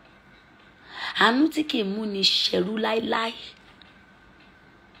 Àánú tí kì í mú ni ṣẹ̀rú láíláí.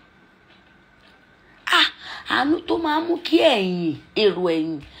 Àánú tó máa mú kí èrò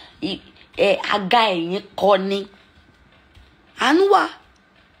ẹ̀yìn, àga ẹ̀yìn kọni. Àánú wà.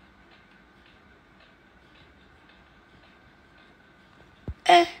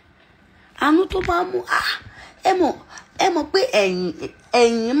 Àánú tó máa mú ẹ mọ̀ pé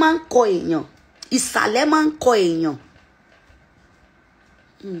ẹ̀yìn máa ń kọ èèyàn, ìsàlẹ̀ máa ń kọ èèyàn.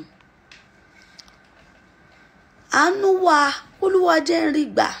 Àánú wà. Olúwa jẹ́ n rí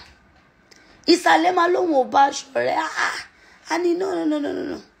gbà. Ìsàlẹ̀ máa lóhùn ò bá aṣọ rẹ̀. a ní no.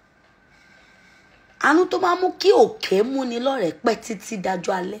 Àánú tó máa mú kí òkè múni lọ́rẹ̀ẹ́ pẹ́ títí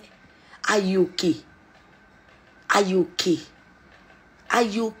dájọ́ alẹ́. Are you okay? Are you okay? Are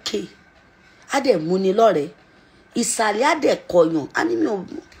you okay? A dẹ̀ múni lọ́rẹ̀ẹ́. Ìsàlẹ̀ a dẹ̀ kọyàn. A ní mi ò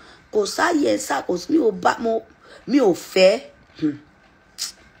kò sáyé sá kò sí mi ò fẹ́.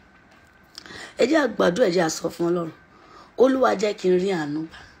 Ẹ jẹ́ àgbàdo ẹ jẹ́ àsọ fún Ọlọ́run. Olúwa jẹ́ kí n rí àánú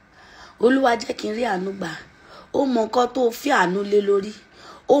gbà. Olúwa jẹ́ kí n rí àánú gbà. Ó mọ nǹkan tó fi àánú lé lórí.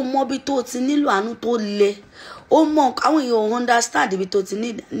 Ó mọ bí tó ti nílò àánú tó le. Ó mọ àwọn èèyàn understand bí tó ti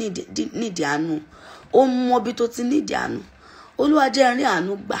nídìí àánú. Ó mọ bí tó ti nídìí àánú. Olúwa jẹ́ n rí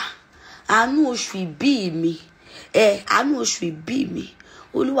àánú gbà. Àánú oṣù ìbí mi. Àánú oṣù ìbí mi.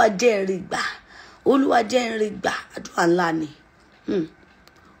 Olúwa jẹ́ n rí gbà. Olúwa jẹ́ n rí gbà. Àdúrà ńlá ni.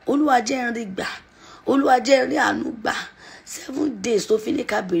 Olúwa jẹ́ n rí gbà. Olúwa jẹ́ n rí àánú gbà. 7 days tó fi ní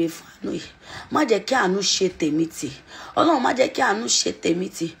ká béèrè fún àánú yìí. Má jẹ́ kí àánú ṣe tèmi tì. Ọlọ́run má jẹ́ kí àánú ṣe tèmi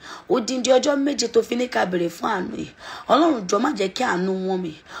tì. Odindi ọjọ́ 7 tó fi ní ká béèrè fún àánú yìí. Ọlọ́run jọ̀ọ́ má jẹ́ kí àánú wọ́n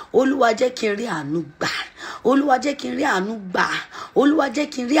mi. Olúwa jẹ́ kí n rí àánú gbà. Olúwa jẹ́ kí n rí àánú gbà. Olúwa jẹ́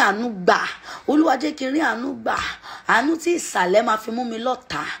kí n rí àánú gbà. Olúwa jẹ́ kí n rí àánú gbà. Àánú tí ìsàlẹ̀ máa fi mú mi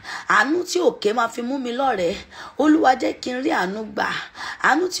lọ́tà. Àánú tí òkè máa fi mú mi lọ́rẹ̀ẹ́. Olúwa jẹ́ kí n rí àánú gbà.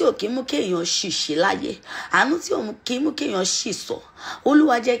 Àánú tí òkè mú kéèyàn ṣìṣe láyé. Àánú tí òkè mú kéèyàn ṣìsọ.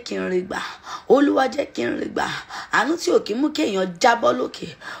 Olúwa jẹ́ kí n rí gbà. Olúwa jẹ́ kí n rí gbà. Àánú tí òkè mú kéèyàn jábọ́ lókè.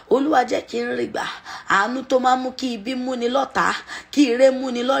 Olúwa jẹ́ kí n rí gbà. Àánú tó máa mú kí ibi múni lọ́tà, kí ire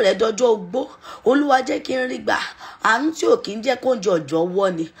múni lọ́rẹ̀ẹ́ dọjọ́ ogbó. Olúwa jẹ́ kí n rí gbà. Àánú tí òkè ń jẹ́ kó oúnjẹ ọjọ́ wọ́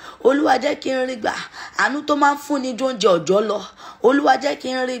ni. Olúwa jẹ́ kí n rí gbà. Àánú tó máa ń fúnni ju oúnjẹ ọjọ́ lọ. Olúwa jẹ́ kí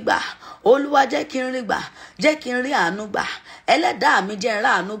n rí gbà. Olúwa jẹ́ kí n rí gbà. Jẹ́ kí n rí àánú gbà. Ẹlẹ́dàá mi jẹ́ n rí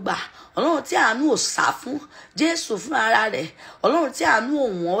àánú gbà. Ọlọ́run tí àánú ò sá fún. Jésù fún ara rẹ̀. Ọlọ́run tí àánú ò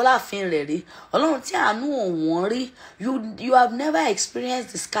wọ́n láàfin rẹ̀ rí. Ọlọ́run tí àánú ò wọ́n rí. You have never experienced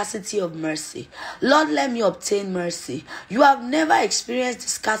the scarcity of mercy. Lord, let me obtain mercy. You have never experienced the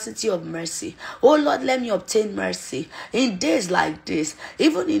scarcity of mercy. Oh Lord, let me obtain mercy. In days like this,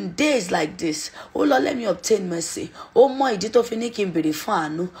 even in days like this, oh Lord, let me obtain mercy. Ó mọ ìdí tó fi ní kí n béèrè fún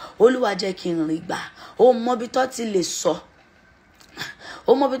àánú. Olúwa jẹ́ kí n rí gbà. Ó mọ bí tó ti lè sọ.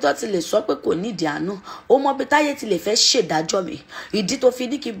 Ó mọ bí tó ti lè sọ pé kò nídìí àánú. Ó mọ bí táyé ti lè fẹ́ ṣèdájọ́ mi. Ìdí tó fi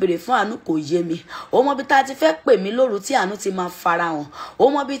ní kí n béèrè fún àánú kò yé mi. Ó mọ bí tá ti fẹ́ pè mí lóru tí àánú ti máa farahàn. Ó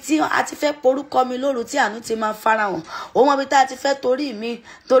mọ bí tí a ti fẹ́ porúkọ mi lóru tí àánú ti máa farahàn. Ó mọ bí tá ti fẹ́ torí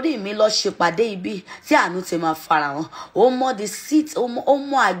mi lọ ṣèpàdé ibi tí àánú ti máa farahàn. Ó mọ the seat, ó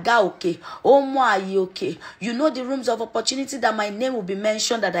mọ àga òkè, ó mọ ààyè òkè. You know the rooms of opportunity that my name will be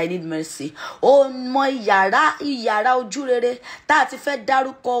mentioned that I need mercy. Ó mọ ìyàrá ojú rere tá ti fẹ́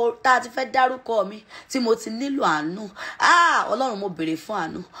dárúkọ mi tí mo ti nílò àánú. Ọlọ́run mo béèrè fún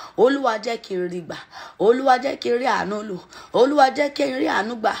àánú. Olúwa jẹ́ kí n rí gbà. Olúwa jẹ́ kí n rí àánú lò. Olúwa jẹ́ kí n rí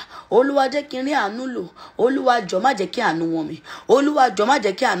àánú gbà. Olúwa jẹ́ kí n rí àánú lò. Olúwa jọ̀ọ́ má jẹ́ kí àánú wọ́n mi. Olúwa jọ̀ọ́ má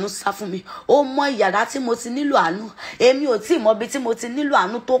jẹ́ kí àánú sá fún mi. Ó mọ ìyàrá tí mo ti nílò àánú. Èmi ò tí mọ bí tí mo ti nílò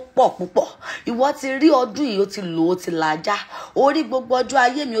àánú tó pọ̀ púpọ̀. Ìwọ ti rí ọdún yìí ó ti lò ó ti làjá. Orí gbogbo ọjọ́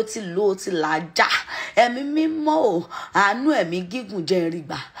ayé mi ó ti lò ó ti làjá. Ẹ̀mí mímọ́ o, àánú ẹ̀mí gígùn jẹ́ n rí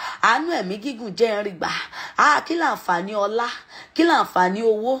gbà. Àánú ẹ̀mí gígùn jẹ́ n rí gbà. Kí láǹfààní ọlá, kí láǹfààní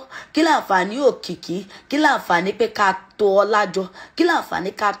owó, kí láǹfààní òkìkí, kí láǹfààní pé ká tó ọlá jọ, kí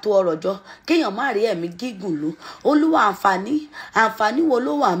láǹfààní ká tó ọrọ̀ jọ, kéèyàn má rí ẹ̀mí gígùn lò. Olúwa àǹfààní wo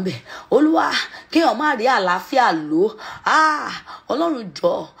ló wà ńbẹ̀? Olúwa kéèyàn má rí àlàáfíà lò. Ọlọ́run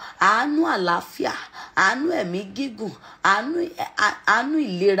jọ̀ọ́, àánú àlàáfíà, àánú ẹ̀mí gígùn, àánú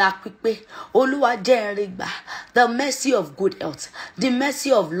ìlera pípé. Olúwa jẹ́ n rí gbà. The mercy of good health, the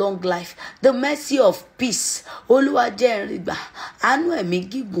mercy of long life, the mercy of peace. Olúwa jẹ́ n rí gbà. Àánú ẹ̀mí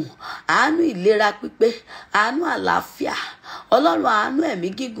gígùn, àánú ìlera pípé, àánú àlàáfíà. Ọlọ́run àánú ẹ̀mí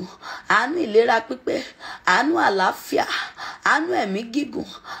gígùn, àánú ìlera pípé, àánú àlàáfíà, àánú ẹ̀mí gígùn,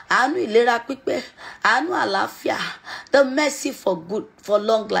 àánú ìlera pípé, àánú àlàáfíà. The mercy for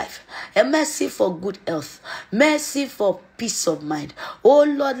long life, a mercy for good health, mercy for peace of mind. Oh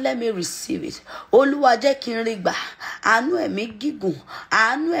Lord, let me receive it. Olúwa jẹ́ kí n rí gbà. Àánú ẹ̀mí gígùn,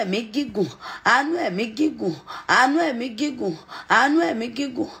 àánú ẹ̀mí gígùn, àánú ẹ̀mí gígùn, àánú ẹ̀mí gígùn, àánú ẹ̀mí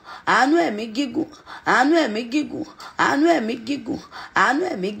gígùn, àánú ẹ̀mí gígùn, àánú ẹ̀mí gígùn, àánú ẹ̀mí gígùn, àánú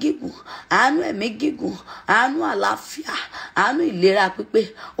ẹ̀mí gígùn, àánú ẹ̀mí gígùn, àánú àlàáfíà, àánú ìlera pípé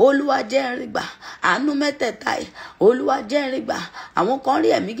olúwa jẹ́ n rí gbà àánú mẹ́tẹ̀ẹ̀ta yìí olúwa jẹ́ n rí gbà. àwọn kan rí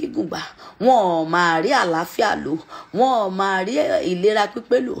ẹ̀mí gígùn gbà wọn ò máa rí àlàáfíà lò wọn ò máa rí ìlera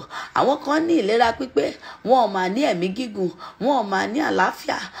pípé lò. àwọn kan ní ìlera pípé wọn ò máa ní ẹ̀mí gígùn wọn ò máa ní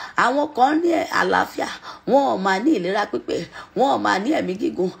àlàáfíà. àwọn kan ní àlàáfíà wọn ò máa ní ìlera pípé wọn ò máa ní ẹ̀mí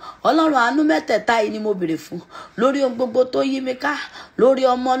gígùn. ọlọ́run àánú mẹ́tẹ̀ẹ̀ta yìí ni mo béèrè fún lórí ohun gbogbo tó yí mi ká, lórí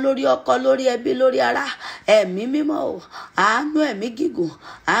ọmọ, lórí ọkọ, lórí ẹbí, lórí ará. ẹ̀mí mímọ́ o, àánú ẹ̀mí gígùn,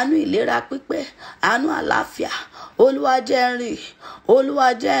 àánú ìlera pípé, àánú àlàáfíà olúwa jẹ́ n rí, olúwa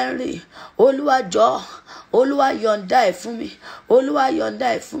jẹ́ n rí, olúwa jọ̀ọ́, olúwa yọ̀ǹda ẹ̀ fún mi, olúwa yọ̀ǹda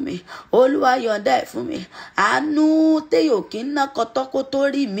ẹ̀ fún mi, olúwa yọ̀ǹda ẹ̀ fún mi. àánú téyò kí ń ná kọtọ́kó tó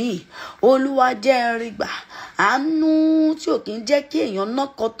rí mi olúwa jẹ́ n rí gbà. àánú tí ò kí ń jẹ́ kí èèyàn ná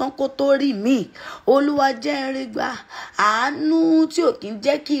kọtọ́kó tó rí mi olúwa jẹ́ n rí gbà. àánú tí ò kí ń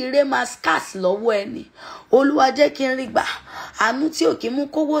jẹ́ kí ire máa scarce lọ́wọ́ ẹni olúwa jẹ́ kí n rí gbà. àánú tí ò kí mú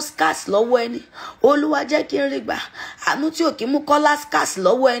kówó scarce lọ́wọ́ ẹni olúwa jẹ́ kí n rí gbà. àánú tí ò kí mú kọ́lá scarce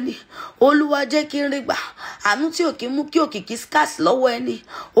lọ́wọ́ ẹni olúwa jẹ́ kí n rí gbà. àánú tí ò kí mú kí òkìkí scarce lọ́wọ́ ẹni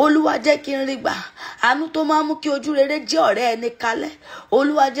olúwa jẹ́ kí n rí gbà. àánú tó máa mú kí ojú rere jẹ́ ọ̀rẹ́ ẹni kalẹ̀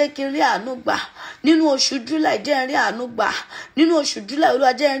olúwa jẹ́ kí n rí àánú gbà. nínú oṣù July jẹ́ n rí àánú gbà. nínú oṣù July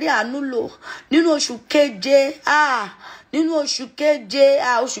olúwa jẹ́ n rí àánú lò. nínú oṣù keje nínú oṣù keje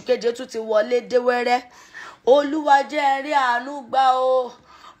oṣù keje tún ti wọlé dé wẹ́rẹ́ olúwa jẹ́ n rí àánú gbà o,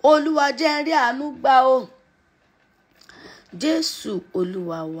 olúwa jẹ́ n rí àánú gbà o. Jésù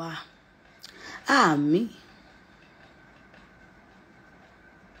olúwa wa, àmín.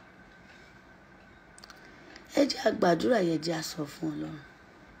 ẹ jẹ́ a gbàdúrà yẹn, jẹ́ a sọ fún Ọlọ́run.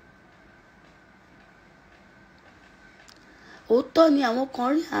 òótọ́ ni àwọn kan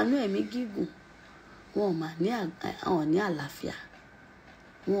rí àánú ẹ̀mí gígùn wọn ò máa ní àlàáfíà,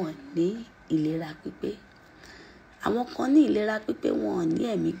 wọn ò ní ìlera pípé. àwọn kan ní ìlera pípé wọn ò ní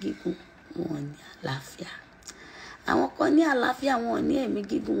ẹ̀mí gígùn, wọn ò ní àlàáfíà. àwọn kan ní àlàáfíà wọn ò ní ẹ̀mí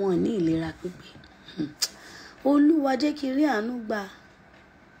gígùn, wọn ò ní ìlera pípé. olúwa jẹ́ kí n rí àánú gbà.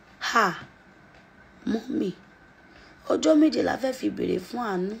 mọ́mì, ọjọ́ méje la fẹ́ fi béèrè fún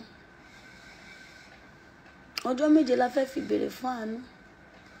àánú. ọjọ́ méje la fẹ́ fi béèrè fún àánú.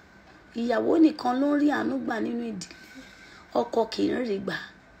 ìyàwó nìkan ló ń rí àánú gbà nínú ìdílé, ọkọ kì í rí gbà.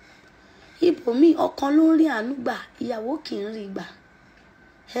 ibòmíì ọkọ ló ń rí àánú gbà, ìyàwó kì í rí gbà.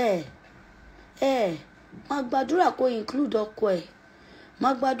 máa gbàdúrà kó include ọkọ ẹ̀,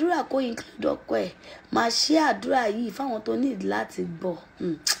 máa gbàdúrà kó include ọkọ ẹ̀, máa ṣe àdúrà yìí fáwọn tó need láti gbọ́.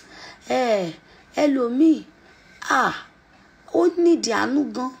 ẹlòmíì ó nídìí àánú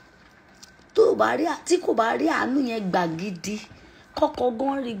gan, tí kò bá rí àánú yẹn gbà gidi kọ́kọ́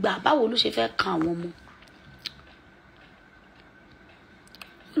gan rí gbà, báwo ló ṣe fẹ́ kan àwọn ọmọ.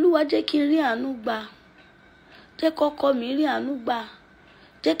 olúwa jẹ́ kí n rí àánú gbà, jẹ́ kọ́kọ́ mi rí àánú gbà,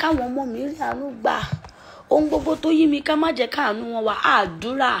 jẹ́ káwọn ọmọ mi rí àánú gbà. ohun gbogbo tó yí mi ká má jẹ́ káàánú wọn wà.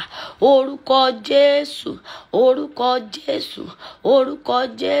 àdúrà orúkọ Jésù, orúkọ Jésù, orúkọ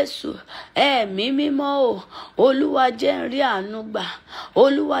Jésù. ẹ̀mí mímọ́ o, olúwa jẹ́ n rí àánú gbà,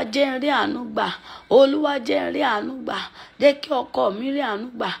 olúwa jẹ́ n rí àánú gbà, olúwa jẹ́ n rí àánú gbà. jẹ́ kí ọkọ mi rí àánú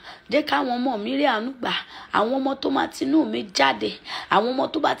gbà, jẹ́ káwọn ọmọ mi rí àánú gbà. àwọn ọmọ tó máa tinú mi jáde, àwọn ọmọ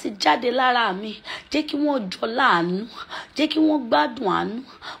tó bá ti jáde lára mi, jẹ́ kí wọ́n jọ láàánú, jẹ́ kí wọ́n gbádùn àánú.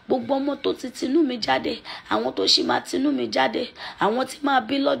 gbogbo ọmọ tó ti tinú mi jáde, àwọn tó sì máa tinú mi jáde, àwọn tí máa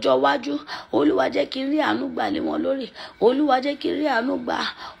bí lọ́jọ́ iwájú, olúwa jẹ́ kí n rí àánú gbà lé wọn lórí. olúwa jẹ́ kí n rí àánú gbà,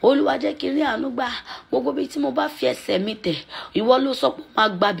 olúwa jẹ́ kí n rí àánú gbà. gbogbo bí tí mo bá fi ẹsẹ̀ mi tẹ̀, ìwọ ló sọ pé máa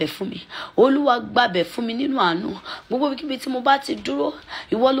gbàbẹ̀ fún mi. olúwa gbàbẹ̀ fún mi nínú àánú. gbogbo bí tí mo bá ti dúró,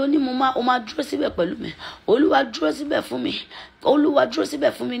 ìwọ ló ní o máa dúró síbẹ̀ pẹ̀lú mi. olúwa dúró síbẹ̀ fún mi, olúwa dúró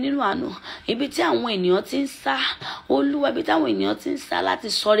síbẹ̀ fún mi nínú àánú. ibi tí àwọn ènìyàn ti ń sá, olúwa ibi tí àwọn ènìyàn ti ń sá láti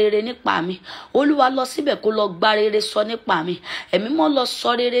sọ rere nípa mi, olúwa lọ síbẹ̀ kó lọ gba rere sọ nípa mi. ẹ̀mí mọ́ lọ sọ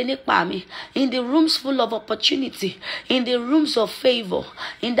rere nípa mi. in the rooms full of opportunity, in the rooms of favour,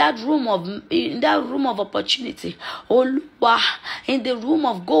 in that room of opportunity, olúwa, in the room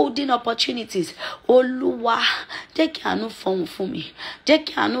of golden opportunities, olúwa jẹ́ kí àánú fọhùn fún mi, jẹ́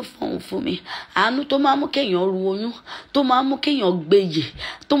kí àánú fọhùn fún mi. àánú tó máa mú kéèyàn ru oyún, tó máa mú kéèyàn gbèyè,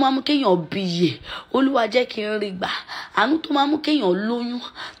 tó máa mú kéèyàn bìyè, olúwa jẹ́ kí n rí gbà. àánú tó máa mú kéèyàn lóyún,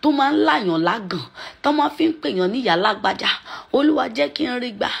 tó máa ń láyàn lágàn, tó máa fi ń pèèyàn níyà lágbájá, olúwa jẹ́ kí n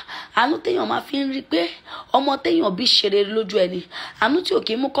rí gbà. àánú téèyàn máa fi ń rí pé ọmọ téèyàn bí ṣe rere lójú ẹni, àánú tí ò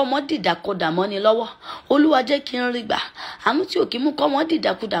kí mú kọ́mọ dìdàkudà mọ́ni lọ́wọ́, olúwa jẹ́ kí n rí gbà. àánú tí ò kí mú kọ́mọ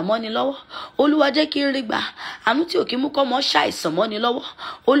dìdàkudà mọ́ni lọ́wọ́, olúwa jẹ́ kí n rí gbà. àánú tí ò kí mú kọ́mọ ṣàìsàn mọ́ni lọ́wọ́,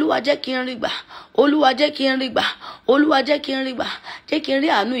 olúwa jẹ́ kí n rí gbà, olúwa jẹ́ kí n rí gbà, olúwa jẹ́ kí n rí gbà, jẹ́ kí n rí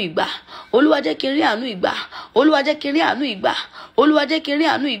àánú ìgbà, olúwa jẹ́ kí n rí àánú ìgbà, Olúwa jẹ́ kí n rí àánú ìgbà. Olúwa jẹ́ kí n rí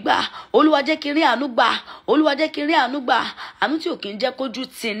àánú ìgbà. Olúwa jẹ́ kí n rí àánú gbà. Olúwa jẹ́ kí n rí àánú gbà. Àánú tí ò kí ń jẹ́ kójú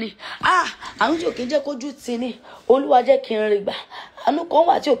tì ni. Àánú tí ò kí ń jẹ́ kójú tì ni. Olúwa jẹ́ kí n rí gbà. Àánú kan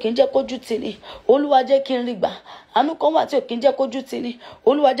wà tí ò kí ń jẹ́ kójú tì ni. Olúwa jẹ́ kí n rí gbà. Àánú kan wà tí ò kí ń jẹ́ kójú tì ni.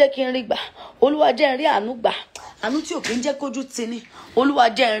 Olúwa jẹ́ kí n rí gbà. Olúwa jẹ́ n rí àánú gbà. Àánú tí ò kí ń jẹ́ kójú tì ni. Olúwa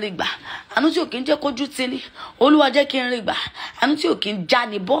jẹ́ n rí gbà. Àánú tí ò kí ń jẹ́ kójú tì ni. Olúwa jẹ́ kí n rí gbà. Àánú tí ò kí ń já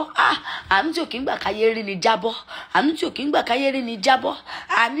ni bọ́. Àánú tí ò kí ń gbà káyé rí ni jábọ́. Àánú tí ò kí ń gbà káyé rí ni jábọ́.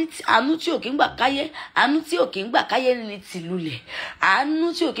 Àánú tí ò kí ń gbà káyé. Àánú tí ò kí ń gbà káyé rí ni tìlulẹ̀.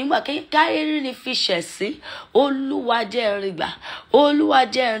 Àánú tí ò kí ń gbà káyé rí ni fi ṣẹ̀ sí. Olúwa jẹ́ n rí gbà. Olúwa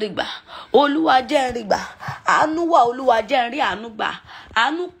jẹ́ n rí gbà. Olúwa jẹ́ n rí gbà. Àánú wà, Olúwa jẹ́ n rí àánú gbà.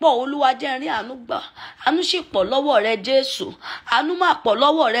 Àánú pọ̀, Olúwa jẹ́ n rí àánú gbà. Àánú sì pọ̀ lọ́wọ́ rẹ Jésù. Àánú máa pọ̀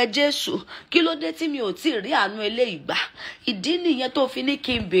lọ́wọ́ rẹ Jésù. Kí ló dé tí mi ò tí ì rí àánú eléyìí gbà? Ìdí nìyẹn tó fi ní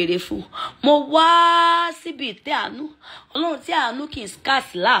kí n béèrè fún. Mo wá síbi ìtẹ́ àánú. Ọlọ́run tí àánú kì í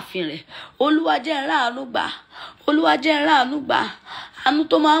scarce láàfin rẹ̀. Olúwa jẹ́ n rí àánú gbà. Olúwa jẹ́ n rí àánú gbà. Àánú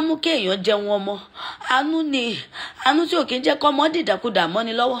tó máa ń mú kéèyàn jẹun ọmọ. Àánú ni àánú tí ò kí ń jẹ́ kọ́mọ dìdàkudà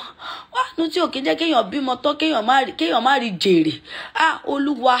mọ́ni lọ́wọ́. Àánú tí ò kí ń jẹ́ kéèyàn bímọ tán kéèyàn má rí jèrè.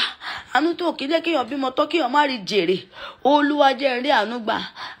 Olúwa, àánú tí ò kí ń jẹ́ kéèyàn bímọ tán kéèyàn má rí jèrè. Olúwa jẹ́ n rí àánú gbà.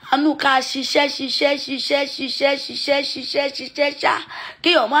 Àánú ká ṣiṣẹ́ ṣá.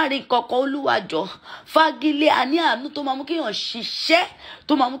 Kéèyàn má rí kankan. Olúwa jọ̀ọ́ fagilé. Àní àánú tó máa mú kéèyàn ṣiṣẹ́,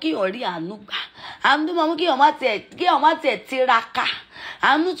 tó máa mú kéèyàn rí àánú gbà. Àánú tó máa mú kéèyàn má tiẹ̀ tiraka.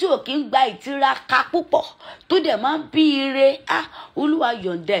 Àánú tí ò kí ń gba ìtiraka púpọ̀ tó dẹ̀ máa ń bí ire. Olúwa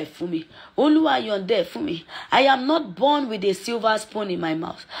yọ̀ǹda ẹ̀ fún mi. Olúwa yọ̀ǹda ẹ̀ fún mi. I am not born with a silver spoon in my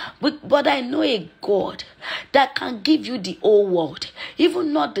mouth, but I know a God that can give you the whole world,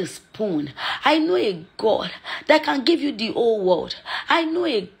 even not the spoon. I know a God that can give you the whole world. I know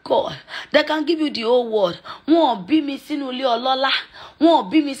a God that can give you the whole world. Wọ́n bí mi sínú ilé ọlọ́lá. Wọ́n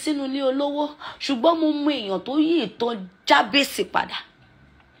bí mi sínú ilé olówó. Ṣùgbọ́n mo mọ èèyàn tó yí ìtàn Jábésì padà.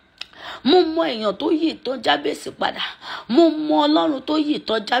 Mo mọ èèyàn tó yí ìtàn Jábésì padà. Mo mọ Ọlọ́run tó yí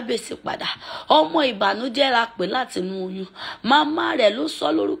ìtàn Jábésì padà. Ọmọ ìbànújẹ́ la pè láti inú oyún. Màmá rẹ̀ ló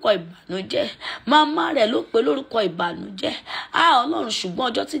sọ lórúkọ ìbànújẹ́. Màmá rẹ̀ ló pè lórúkọ ìbànújẹ́. Ọlọ́run ṣùgbọ́n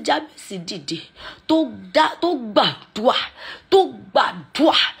ọjọ́ tí Jábésì dìde tó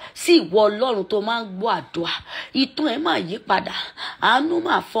gbàdúà sí ìwọ Ọlọ́run tó máa ń gbọ́ àdúà. Ìtàn ẹ̀ máa yí padà. Àánú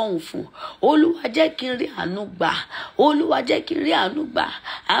máa fọ́hùn fún. Olúwa jẹ́ kí n rí àánú gbà. Olúwa jẹ́ kí n rí àánú gbà.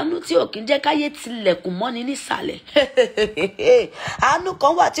 Àánú tí ò kí ń jẹ́ káyé tilẹ̀kùn mọ́ni nísàlẹ̀. Àánú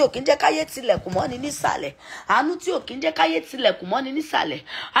kan wà tí ò kí ń jẹ́ káyé tilẹ̀kùn mọ́ni nísàlẹ̀. Àánú tí ò kí ń jẹ́ káyé tilẹ̀kùn mọ́ni nísàlẹ̀.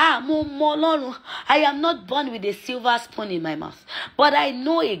 Mo mọ Ọlọ́run. I am not born with a silver spoon in my mouth, but I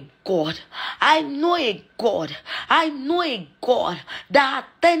know a God. I know a God. I know a God that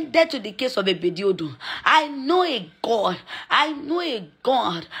attended to the case of Obed-Edom. I know a God. I know a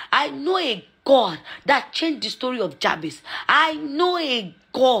God. I know a God that changed the story of Jabez. I know a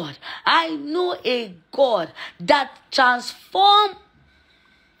God. I know a God that transformed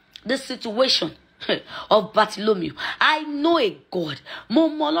the situation of Bartholomew. I know a God. Mo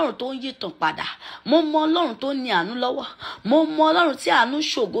mọ Ọlọ́run tó ń yí ìtàn padà. Mo mọ Ọlọ́run tó ní àánú lọ́wọ́. Mo mọ Ọlọ́run tí àánú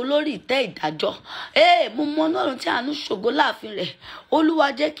ṣògo lórí ìtẹ́ ìdájọ́. Mo mọ Ọlọ́run tí àánú ṣògo láàfin rẹ̀. Olúwa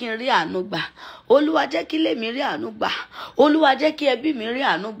jẹ́ kí n rí àánú gbà. Olúwa jẹ́ kí ilé mi rí àánú gbà. Olúwa jẹ́ kí ẹbí mi rí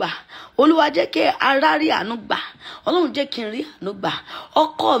àánú gbà. Olúwa jẹ́ kí ará rí àánú gbà. Ọlọ́run jẹ́ kí n rí àánú gbà.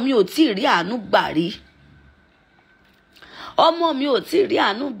 Ọkọ mi ò tí ì rí àánú gbà rí. Ọmọ mi ò tí ì rí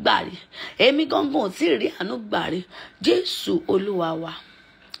àánú gbà rí. Èmi gangan ò tí ì rí àánú gbà rí. Jésù Olúwa wa.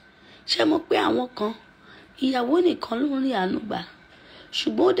 Ṣé mo pé àwọn kan ìyàwó nìkan ló ń rí àánú gbà?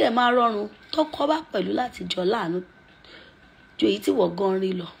 Ṣùgbọ́n ó dẹ̀ máa rọrùn tọ́kọ bá pẹ̀lú láti jọ láàánú ju èyí tí wọ́n gan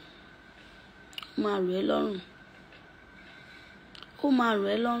rí lọ. Ó máa rọ̀ ẹ́ lọ́rùn. Ó máa rọ̀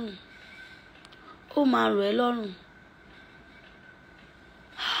ẹ́ lọ́rùn. Ó máa rọ̀ ẹ́ lọ́rùn.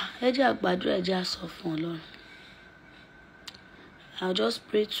 Ẹ jẹ́ á gbàdúrà, ẹ jẹ́ á sọ fún Ọlọ́run. I'll just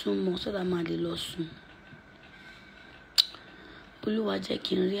pray 2 more so that màá lè lọ sùn. Olúwa jẹ́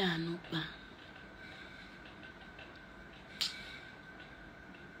kí n rí àánú gbà.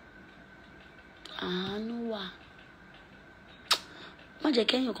 Àánú wà. Má jẹ́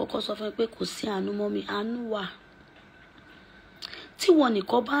kẹ́yìn kọ́kọ́ sọ fún mi pé kò sí àánú mọ́ mi. Àánú wà. Tí wọ́n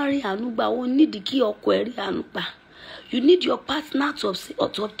nìkan bá rí àánú gbà, ó nídìí kí ọkọ ẹ̀ rí àánú gbà. You need your partner to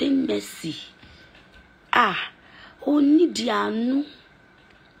obtain mercy. Ó nídìí àánú.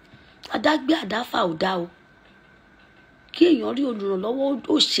 Adágbé àdáfà ò dá o. Kí èèyàn rí olùrànlọ́wọ́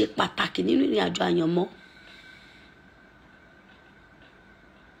ó ṣe pàtàkì nínú ìrìn àjò àyànmọ́.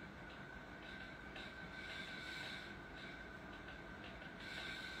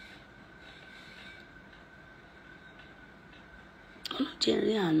 Ọlọ́run jẹ́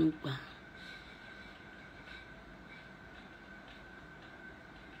rí àánú gbà.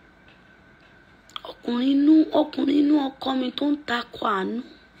 Ọkùnrin inú ọkọ mi tó ń takò àánú.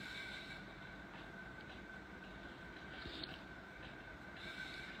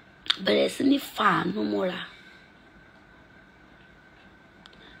 Bẹ̀rẹ̀ sí ní fa àánú mọ́ra.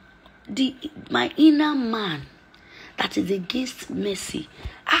 My inner man that is against mercy.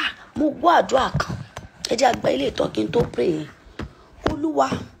 Mo gbọ́ àdúrà kan. Ẹ jẹ́ àgbà ilé ìtọ́ kí n tó pray. Olúwa,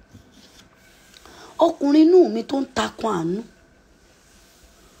 ọkùnrin inú mi tó ń takò àánú.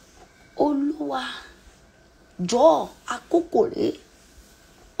 Olúwa, jọ̀ọ́ àkókò rẹ̀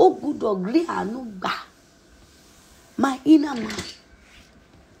ó gbọ́dọ̀ rí àánú gbà. My inner man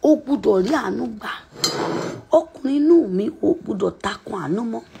ó gbọ́dọ̀ rí àánú gbà. Ọkùnrin inú mi ó gbọ́dọ̀ takò àánú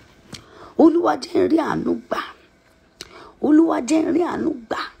mọ́. Olúwa jẹ́ n rí àánú gbà. Olúwa jẹ́ n rí àánú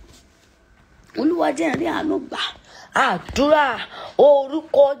gbà. Olúwa jẹ́ n rí àánú gbà. Àdúrà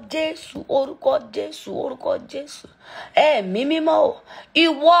orúkọ Jésù, orúkọ Jésù, orúkọ Jésù. Ẹ̀mí mímọ́ o,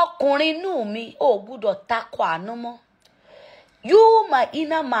 ìwọ ọkùnrin inú mi ò gbọ́dọ̀ takò àánú mọ́. You, my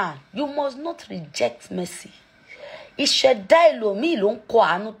inner man, you must not reject mercy. Ìṣẹ̀dá ẹlòmíì ló ń kọ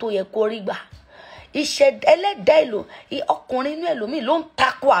àánú tó yẹ kó rí gbà. Ẹlẹ́dàá ọkùnrin inú ẹlòmíì ló ń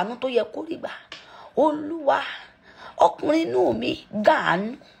takò àánú tó yẹ kó rí gbà. Olúwa, ọkùnrin inú mi gbà àánú.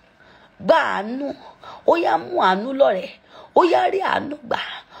 Gbà àánú. Ó yá mú àánú lọ́rẹ̀. Ó yá rí àánú gbà.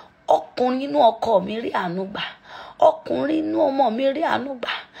 Ọkùnrin inú ọkọ mi rí àánú gbà. Ọkùnrin inú ọmọ mi rí àánú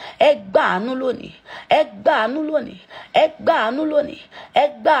gbà. Ẹ gbà àánú lónìí. Ẹ gbà àánú lónìí. Ẹ gbà àánú lónìí. Ẹ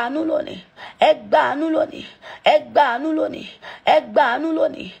gbà àánú lónìí. Ẹ gbà àánú lónìí. Ẹ gbà àánú lónìí. Ẹ gbà àánú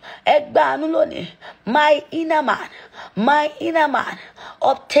lónìí. Ẹ gbà àánú lónìí. My inner man,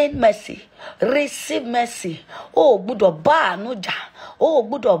 obtain mercy. Receive mercy. O gbọ́dọ̀ bá àánú jà. O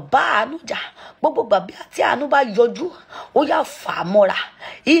gbọ́dọ̀ bá àánú jà. Gbogbo bàbí àti àánú bá yọjú, ó yá fà mọ́ra.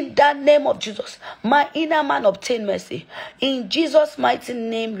 In the name of Jesus, my inner man obtain mercy. In Jesus' mighty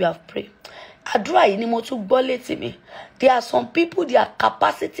name we have prayed. Àdúrà yìí ni mo tún gbọ́ létí mi. There are some people, their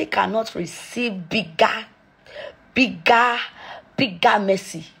capacity cannot receive bigger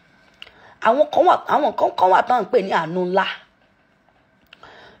mercy. Àwọn kan wà tán ń pè ní àánú ńlá.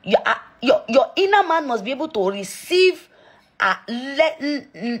 Your inner man must be able to receive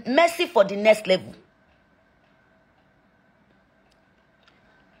mercy for the next level.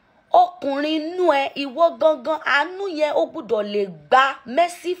 Ọkùnrin inú ẹ, ìwọ gangan, àánú yẹn ó gbọ́dọ̀ lè gba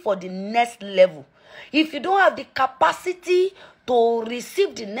mercy for the next level. If you don't have the capacity to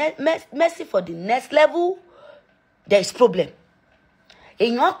receive the mercy for the next level, there is problem.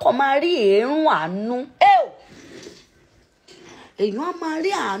 Èèyàn kò máa rí èérún àánú. Èèyàn máa rí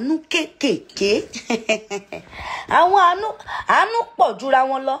àánú kéékèèké. Àwọn àánú pọ̀ jura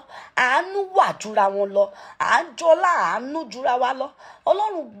wọn lọ. Àánú wà jura wọn lọ. Àjọlá àánú jura wa lọ.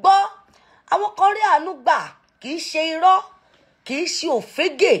 Ọlọ́run gbọ́. Àwọn kan rí àánú gbà. Kì í ṣe irọ́. Kì í ṣe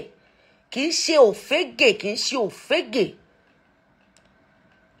òfégè. Kì í ṣe òfégè. Kì í ṣe òfégè.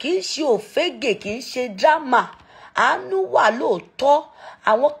 Kì í ṣe òfégè. Kì í ṣe drama. Àánú wà lóòótọ́.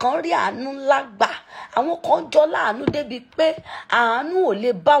 Àwọn kan rí àánú ńlá gbà. Àwọn kan jọ láàánú débi pé àánú ò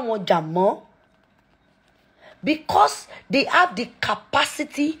lè bá wọn jà mọ́. Because they have the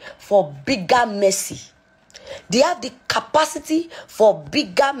capacity for bigger mercy. They have the capacity for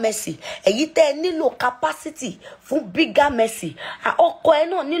bigger mercy. Èyí tẹ́ ẹ nílò capacity fún bigger mercy. Ọkọ ẹ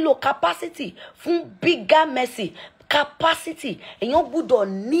náà nílò capacity fún bigger mercy. Capacity. Èyàn gbọ́dọ̀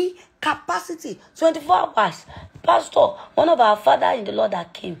ní capacity 24 hours. Pastor, one of our father in the Lord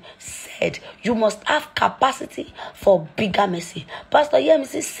that came said, you must have capacity for bigger mercy. Pastor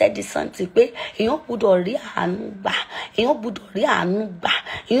Yemisi said this something pé èyàn gbọ́dọ̀ rí àánú gbà. Èyàn gbọ́dọ̀ rí àánú gbà.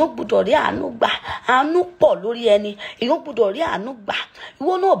 Èyàn gbọ́dọ̀ rí àánú gbà. Àánú pọ̀ lórí ẹni. Èyàn gbọ́dọ̀ rí àánú gbà.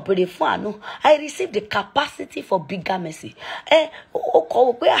 Ìwọ náà béèrè fún àánú. I received the capacity for bigger mercy. Ó kọ̀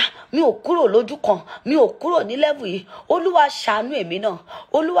wò pé mi ò kúrò lójú kan. Mi ò kúrò ní level yìí. Olúwa ṣàánú èmi náà.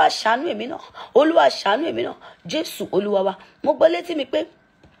 Olúwa ṣàánú èmi náà. Olúwa ṣàánú èmi náà. Jésù Olúwa wa. Mo gbọ́ létí mi pé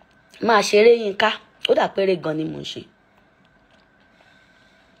máa ṣeré Yínká. Ó dà péré gan ni mò ń ṣe.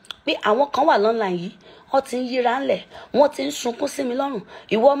 Pé àwọn kan wà online yìí, wọ́n ti ń yíra ńlẹ̀, wọ́n ti ń sunkún sí mi lọ́rùn.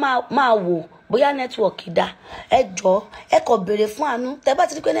 Ìwọ máa wò bóyá network dá. Ẹ jọ̀ọ́, ẹ kò béèrè fún àánú. Tẹ́ bá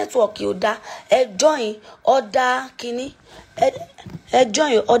ti rí pé network ò dá, ẹ join order kíní. Ẹ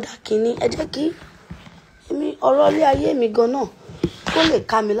join order kíní. Ẹ jẹ́ kí èmi ọ̀rọ̀ ilé ayé mi gan náà kó lè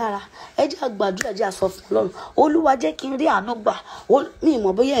ká mi lára. Ẹ jẹ́ àgbàdúrà, ẹ jẹ́ àsọ fún Ọlọ́run. Olúwa jẹ́ kí n rí àánú gbà. Mi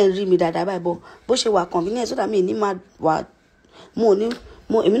mọ̀ bóyá ẹ ń rí mi dáadáa báyìí bó ṣe wà convenient so that mi ní máa wà mo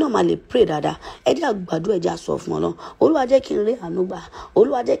èmi náà máa lè pray dáadáa. Ẹ jẹ́ àgbàdo, ẹ jẹ́ sọ fún Ọlọ́run. Olúwa jẹ́ kí n rí àánú gbà.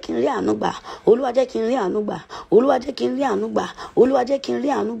 Olúwa jẹ́ kí n rí àánú gbà. Olúwa jẹ́ kí n rí àánú gbà. Olúwa jẹ́ kí n rí àánú gbà. Olúwa jẹ́ kí n rí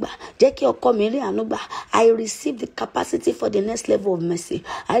àánú gbà. Jẹ́ kí ọkọ mi rí àánú gbà. I receive the capacity for the next level of mercy.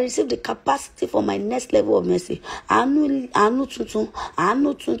 I receive the capacity for my next level of mercy. Àánú tuntun,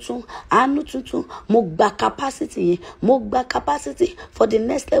 àánú tuntun, àánú tuntun. Mo gba capacity yẹn. Mo gba capacity for the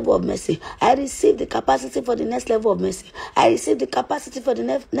next level of mercy. I receive the capacity for the next level of mercy. I receive the capacity for the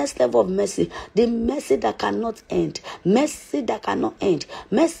next level of mercy. The mercy that cannot end. Mercy that cannot end.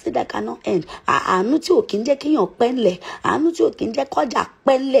 Mercy that cannot end. Àánú tí ò kí ń jẹ́ kí èèyàn pẹ́ńlẹ̀. Àánú tí ò kí ń jẹ́ kọjá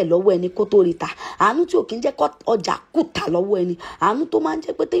pẹ́ńlẹ̀ lọ́wọ́ ẹni kó tó rí ta. Àánú tí ò kí ń jẹ́ ọjà kùtà lọ́wọ́ ẹni. Àánú tó máa ń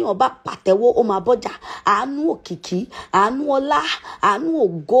jẹ́ pé téèyàn bá pàtẹ́wọ́ ó máa bọ́jà. Àánú òkìkí, àánú ọlá, àánú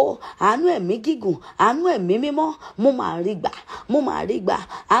ògo, àánú ẹ̀mí gígùn, àánú ẹ̀mí mímọ́, mo máa rí gbà. Mo máa rí gbà.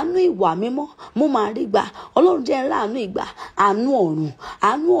 Àánú ìwà mímọ́, mo máa rí gbà. Ọlọ́run jẹ́ n rí àánú ìgbà. Àánú ọ̀run,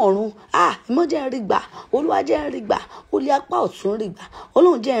 àánú ọ̀run. Ìmọ̀ jẹ́ n rí gbà. Olúwa jẹ́ n rí gbà. Olè apá ọ̀tún rí gbà.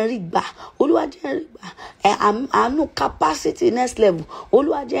 Ọlọ́run jẹ́ n rí gbà. Olúwa jẹ́ n rí gbà. Àánú capacity next level.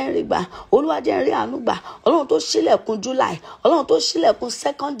 Olúwa jẹ́ n rí gbà. Olúwa jẹ́ n rí àánú gbà. Ọlọ́run tó ṣílẹ̀kùn July. Ọlọ́run tó ṣílẹ̀kùn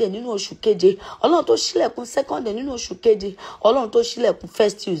second day nínú oṣù keje. Ọlọ́run tó ṣílẹ̀kùn second day nínú oṣù keje. Ọlọ́run tó ṣílẹ̀kùn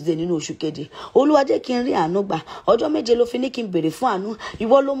first Tuesday nínú oṣù keje. Olúwa jẹ́ kí n rí àánú gbà. Ọjọ́ méje ló fi ní kí n béèrè fún àánú.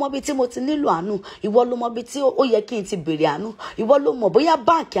 Ìwọ ló mọ̀ bí tí mo ti nílò àánú. Ìwọ ló mọ̀ bí tí ó yẹ kí n ti béèrè àánú. Ìwọ ló mọ̀ bóyá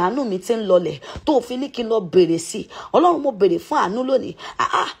báǹkì àánú mi ti ń lọlẹ̀ tó fi ní kí n lọ béèrè sí. Ọlọ́run mo béèrè fún àánú lónìí.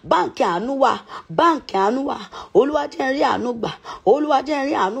 Báǹkì àánú wà. Báǹkì àánú wà. Olúwa jẹ́ n rí àánú gbà. Olúwa jẹ́ n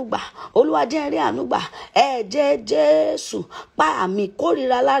rí àánú gbà. Olúwa jẹ́ n rí àánú gbà. Ẹ̀jẹ̀ Jésù pa àmì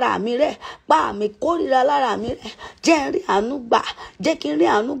kórìíra lára mi rẹ́. Pa àmì kórìíra lára mi rẹ́. Jẹ́ n rí àánú gbà. Jẹ́ kí n rí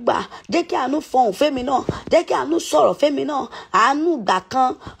àánú gbà. Jẹ́ kí àánú fọhùn fẹ́mi náà. Jẹ́ kí àánú sọ̀rọ̀ fẹ́mi náà. Àánú gbà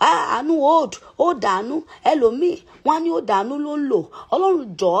kan. Àánú ó dànù. Ẹlòmíì wọ́n ní ó dànù ló ń lò. Ọlọ́run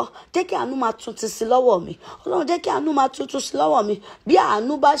jọ̀ọ́ jẹ́ kí àánú máa tuntun sí lọ́wọ́ mi. Ọlọ́run jẹ́ kí àánú máa tuntun sí lọ́wọ́ mi. Bí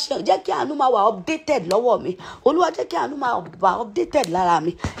àánú bá ṣe jẹ́ kí àánú máa wà updated lọ́wọ́ mi. Olúwa jẹ́ kí àánú máa wà updated lára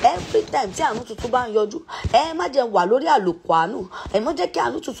mi. Every time tí àánú tuntun bá ń yọjú, má jẹ́ wà lórí àlòkù àánú. Ẹ̀mí mọ́ jẹ́ kí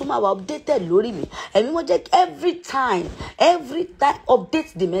àánú tuntun máa wà updated lórí mi. Ẹ̀mí mọ́ jẹ́ every time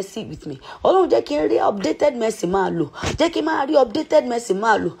update the mercy with me. Ọlọ́run jẹ́ kí n rí updated mercy máa lò. Jẹ́ kí n máa rí updated mercy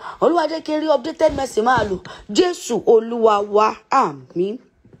máa lò. Olúwa jẹ́ kí n rí updated mercy máa lò. Jésù Olúwa wa, àmín.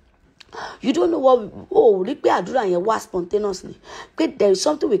 You don't know what rí pé àdúrà yẹn wá spontaneously. Pé there is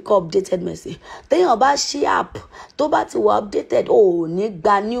something we call updated mercy. Téèyàn bá ṣí app tó bá ti wà updated, ní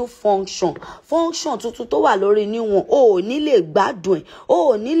gba new function tuntun tó wà lórí new one, ní lè gbádùn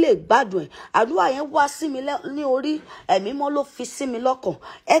ẹ̀, ní lè gbádùn ẹ̀. Àdúrà yẹn wá sí mi ní orí, ẹ̀mí mọ́ ló fi sí mi lọ́kàn.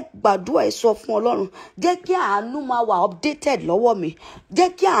 Ẹ gbàdúrà ẹ sọ fún Ọlọ́run, jẹ́ kí àánú máa wà updated lọ́wọ́ mi. Jẹ́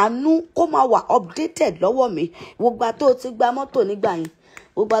kí àánú kó máa wà updated lọ́wọ́ mi. Gbogbo tó ti gba mọ́tò nígbà yẹn.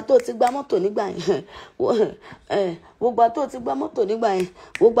 Gbogbo tó ti gba mọ́tò nígbà yẹn. Gbogbo tó ti gba mọ́tò nígbà yẹn.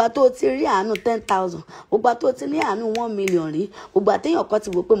 Gbogbo tó ti rí àánú 10,000. Gbogbo tó ti ní àánú 1 million rí. Gbogbo téèyàn kan ti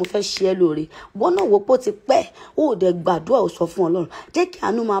wò pé mo fẹ́ ṣe ẹ́ lóore. Wọ́n náà wò pé ó ti pẹ́. Ó dẹ̀ gbàdúrà ó sọ fún Ọlọ́run. Jẹ́ kí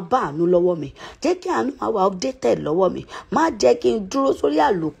àánú máa bá àánú lọ́wọ́ mi. Jẹ́ kí àánú máa wà updated lọ́wọ́ mi. Má jẹ́ kí n dúró sórí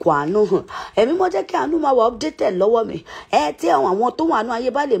àlòkù àánú. Ẹ̀mí mọ́ jẹ́ kí àánú máa wà updated lọ́wọ́ mi. Tí àwọn tó wà nínú ayé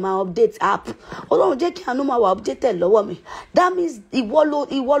bá lè máa update app. Ọlọ́run jẹ́ kí àánú máa wà updated lọ́wọ́ mi. That means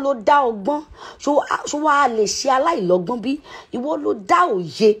ìwọ ló dá ọgbọ́n. Ṣó wá lè ṣe aláìlọ́gbọ́n bí? Ìwọ ló dá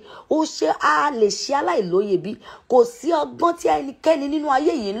òye. Ó ṣe lè ṣe aláìlóye bí? Kò sí ọgbọ́n tí ẹnikẹ́ni nínú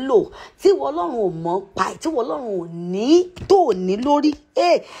ayé yìí ń lò tí ìwọ Ọlọ́run ò mọ̀ pa, tí ìwọ Ọlọ́run ò ní tó ní lórí.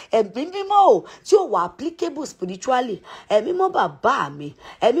 Ẹ̀mí mímọ́ tí ó wà applicable spiritually. Ẹ̀mí mọ́ bàbá mi.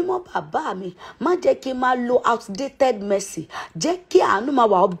 Ẹ̀mí mọ́ bàbá mi. Má jẹ́ kí n máa lo outdated mercy. Jẹ́ kí àánú máa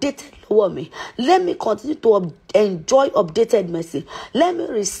wà updated lọ́wọ́ mi. Let me continue to enjoy updated mercy. Let me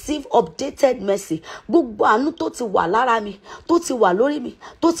receive updated mercy. Gbogbo àánú tó ti wà lára mi, tó ti wà lórí mi,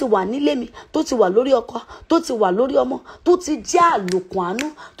 tó ti wà nílé mi, tó ti wà lórí ọkọ, tó ti wà lórí ọmọ, tó ti jẹ́ àlòkù àánú,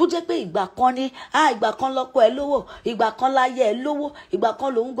 tó jẹ́ pé ìgbà kan ní ìgbà kan lọ́kọ ẹ lówó, ìgbà kan láyé ẹ lówó, ìgbà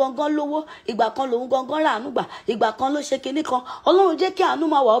kan lòun gangan lówó, ìgbà kan lòun gangan ràánú gbà, ìgbà kan ló ṣe kinní kan. Ọlọ́run jẹ́ kí àánú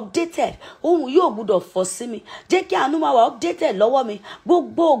máa wà updated. Ohun yóò gbọ́dọ̀ fọ́ sí mi. Jẹ́ kí àánú máa wà updated lọ́wọ́ mi.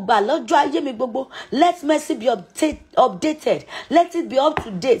 Gbogbo ìgbà lọ́jọ́ ayé mi gbogbo. Let mercy be updated. Let it be up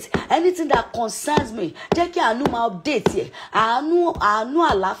to date. Anything that concerns me, jẹ́ kí àánú máa update yẹ. Àánú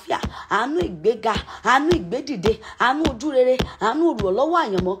àlàáfíà, àánú ìgbéga, àánú ìgbédìde, àánú ojúrere, àánú olùrànlọ́wọ́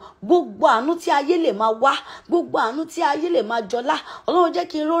àyànmọ́. Gbogbo àánú tí ayé lè máa wá, gbogbo àánú tí ayé lè máa jọlá. Ọlọ́run jẹ́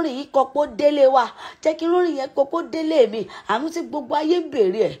kí n rórìn yìí kọ́pọ̀ délé wa. Jẹ́ kí n rórìn yẹn kọ́pọ̀ délé mi. Àánú tí gbogbo ayé ń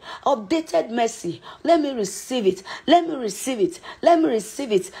bèrè ẹ̀. Updated mercy. Let me receive it. Let me receive it. Let me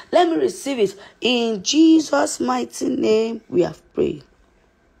receive it. Let me receive it. In Jesus' mighty name we have prayed.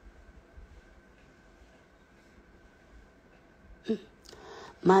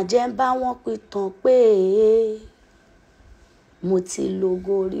 má jẹ́ ń bá wọn pìtàn pé mo ti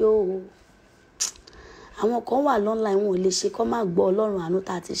lògo rí o. Àwọn kan wà online wọn ò lè ṣe kó má gbọ́ Ọlọ́run àánú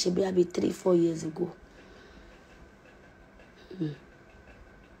tá a ti ṣe bí i 3-4 years ago.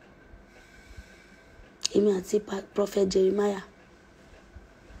 Èmi àti Prophet Jeremiah.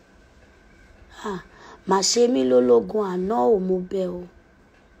 Má ṣe mí lólógun àná ò mo bẹ̀ o.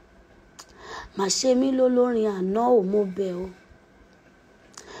 Má ṣe mí lólórin àná ò mo bẹ̀ o.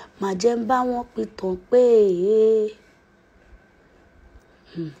 Má jẹ́ ń bá wọn pìtàn pé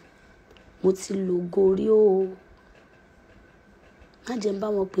mo ti lògo rí o. Má jẹ́ ń bá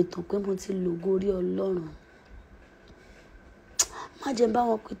wọn pìtàn pé mo ti lògo rí Ọlọ́run. Má jẹ́ ń bá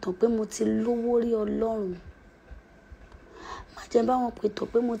wọn pìtàn pé mo ti lówó rí Ọlọ́run. Má jẹ́ ń bá wọn pìtàn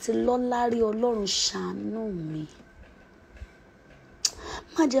pé mo ti lọ́lá rí Ọlọ́run, ṣàánú mi.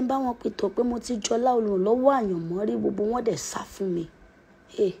 Má jẹ́ ń bá wọn pìtàn pé mo ti jọlá olùrànlọ́wọ́ àyànmọ́ rí, gbogbo wọn dẹ̀ sá fún mi.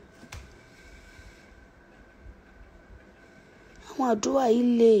 Àwọn àdúrà yìí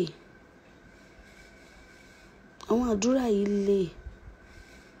le. Àwọn àdúrà yìí le.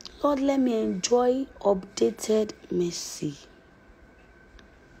 Lord, let me enjoy updated mercy.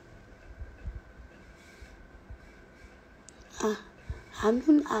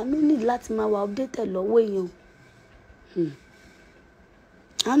 Àánú ní láti máa wà updated lọ́wọ́ èèyàn.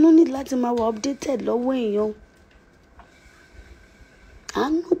 Àánú ní láti máa wà updated lọ́wọ́ èèyàn.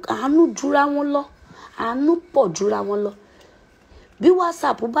 Àánú jura wọn lọ. Àánú pọ̀ jura wọn lọ. Bí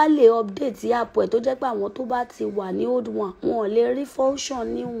WhatsApp bá lè update app ẹ̀ tó jẹ́ pé àwọn tó bá ti wà ní old one wọn ò lè rí function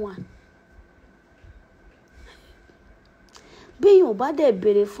new one. Bí èèyàn bá dẹ̀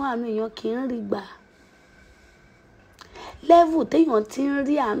béèrè fún àánú èèyàn kì í rí gbà. Level téèyàn ti ń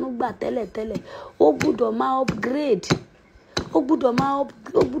rí àánú gbà tẹ́lẹ̀tẹ́lẹ̀ ó gbọ́dọ̀ máa upgrade.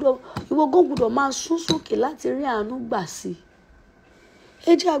 Ìwọ gan gbọ́dọ̀ máa sún sókè láti rí àánú gbà sí.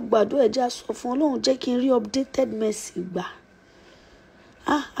 Ẹ jẹ́ àgbàdo, ẹ jẹ́ sọ fún Ọlọ́run, jẹ́ kí n rí updated mercy gbà.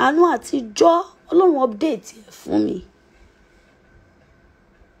 Àánú àtijọ́ Ọlọ́run update ẹ̀ fún mi.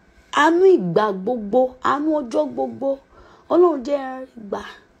 Àánú ìgbà gbogbo, àánú ọjọ́ gbogbo Ọlọ́run jẹ́ gbà.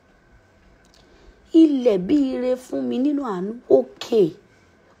 Ilẹ̀ bí ire fún mi nínú àánú.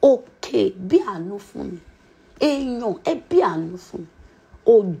 Òkè bí àánú fún mi. Èèyàn ẹ bí àánú fún mi.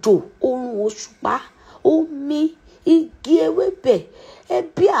 Òjò, oòrùn, òṣùpá, omi, igi ewébẹ̀ ẹ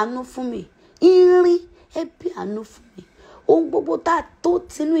bí àánú fún mi. Irin ẹ bí àánú fún mi. Ohun gbogbo tó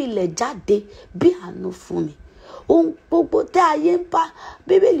tinú ilẹ̀ jáde bí àánú fún mi. Ohun gbogbo tí ayé ń bá,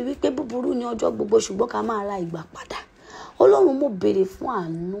 Bíbélì wípé búburú ni ọjọ́ gbogbo ṣùgbọ́n ká máa ra ìgbà padà. Ọlọ́run mo béèrè fún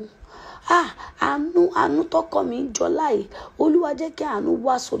àánú. Àánú tọkọ mi ń jọ láì. Olúwa jẹ́ kí àánú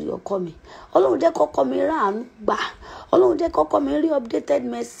wá sórí ọkọ mi. Ọlọ́run jẹ́ kọ́kọ́ mi rí àánú gbà. Ọlọ́run jẹ́ kọ́kọ́ mi rí updated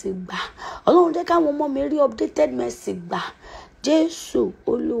mercy gbà. Ọlọ́run jẹ́ káwọn ọmọ mi rí updated mercy gbà. Jésù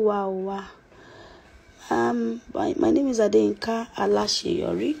Olúwa wa. My name is Adeyinka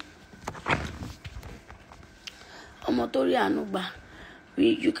Alaseyori. Ọmọ tó rí àánú gbà.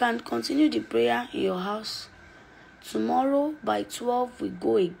 You can continue the prayer in your house. Tomorrow by 12 we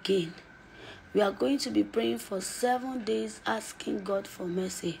go again. We are going to be praying for 7 days, asking God for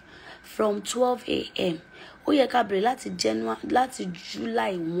mercy from 12 a.m. Ó yẹ ká bẹ̀rẹ̀ láti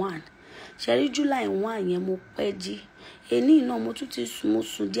July 1. Ṣẹ̀rí July 1 yẹn mo pẹ́ jí. Èní náà mo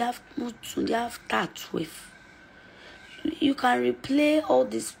sùn dé after 12. You can replay all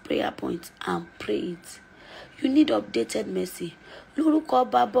these prayer points and pray it. You need updated mercy. Lórúkọ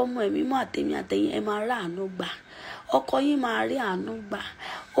Bàbá ọmọ ẹ̀mí mọ́ àtẹ̀mí àtẹ̀yìn ẹ máa rí àánú gbà. Ọkọ yín máa rí àánú gbà.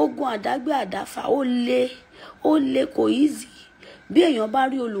 Ogun àdágbé àdáfà ó le kò easy. Bí èèyàn bá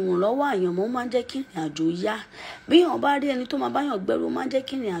rí olùrànlọ́wọ́ àyànmọ́ máa ń jẹ́ kí ìrìn àjò yá. Bí èèyàn bá rí ẹni tó máa báyàn gbẹ́rù máa ń jẹ́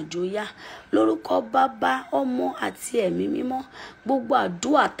kí ìrìn àjò yá. Lórúkọ Bàbá, Ọmọ àti Ẹ̀mí Mímọ́, gbogbo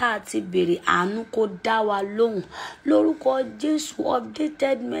àdúrà tá a ti béèrè àánú kó dá wa lóhùn. Lórúkọ Jésù,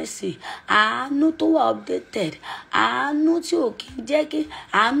 updated mercy, àánú tó wà updated, àánú tí ò kí ń jẹ́ kí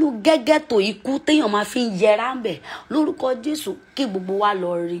àánú gẹ́gẹ́ tó ikú téèyàn máa fi ń yẹra ń bẹ̀. Lórúkọ Jésù kí gbogbo wa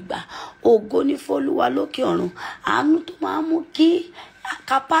lọ rí gbà. Ògo ní f'Olúwa lókè ọ̀run. Àánú tó máa ń mú kí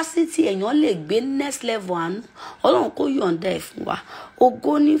capacity èèyàn lè gbé next level àánú. Ọlọ́run kó yọ̀ǹda ẹ̀ fún wa.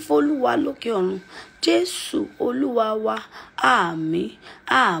 Ògo ní f'Olúwa lókè ọ̀run. Jésù Olúwa wa. Àmín,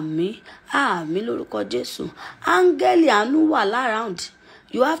 àmín, àmín lórúkọ Jésù. Áńgẹ́lì àánú wà l'around.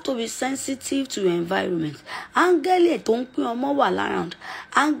 You have to be sensitive to your environment. Áńgẹ́lì tó ń pín ọmọ wà l'around.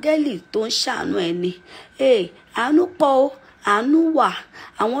 Áńgẹ́lì tó ń ṣàánú ẹni. Àánú pọ̀ o. Àánú wà.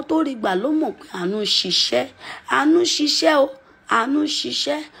 Àwọn tó rí gbà ló mọ̀ pé àánú ń ṣiṣẹ́. Àánú ṣiṣẹ́ o. Àánú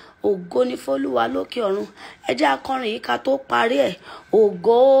ṣiṣẹ́. Ògo ní f'Olúwa lókè ọ̀run. Ẹ jẹ́ akọrin yìí ká tó parí ẹ̀.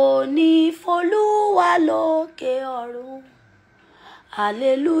 Ògo ní f'Olúwa lókè ọ̀run.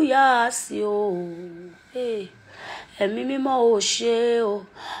 hallelujah sí o. Ẹ̀mí mímọ́ ò ṣé o,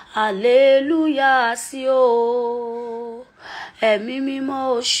 hallelujah sí o. Ẹ̀mí mímọ́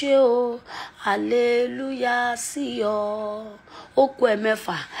ò ṣé o, hallelujah sí ọ. Ó kù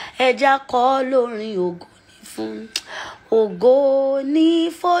ẹ̀mẹ́fà, ẹja kọ lórin ògo ní fún. Ògo ní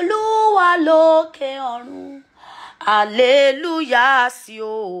f'Olúwa lókè ọ̀run, hallelujah sí o.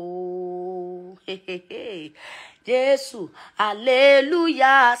 Jésù,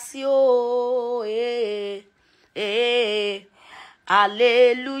 hallelujah sí o.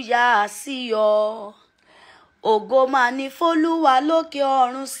 Hallelujah sí ọ. Ògo mà ní f'Olúwa lókè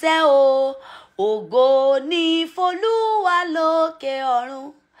ọ̀run sẹ́ o. Ògo ní f'Olúwa lókè ọ̀run,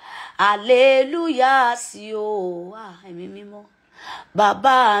 hallelujah sí o. Ẹ̀mí mímọ́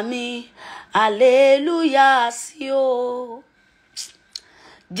bàbá mi, hallelujah sí o.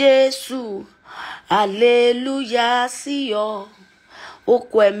 Jésù, hallelujah sí ọ.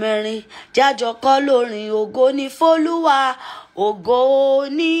 Oko ẹ̀mẹ́rin jájọ kọ́ lórin ògo ní f'Olúwa. Ògo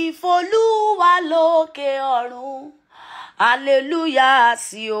ní f'Olúwa lókè ọ̀run, hallelujah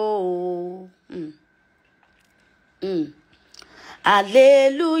sí o.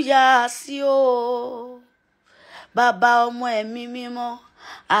 Hallelujah sí o. Bàbá ọmọ ẹ̀mí mímọ́,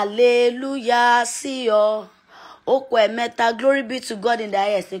 hallelujah sí ọ. Oko ẹ̀mẹ́ta, glory be to God in the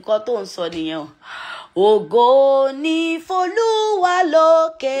highest. Nǹkan tó ń sọ nìyẹn o. Ògo ní f'Olúwa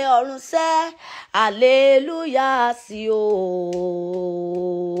lókè ọ̀run sẹ́, hallelujah sí o.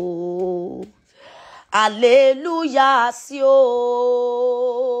 Hallelujah sí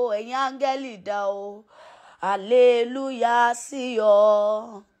o. Ẹ̀yin áńgẹ́lì dá o, hallelujah sí ọ.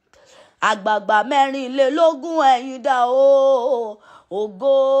 Àgbààgbà mẹ́rìnlélógún ẹ̀yin dá o.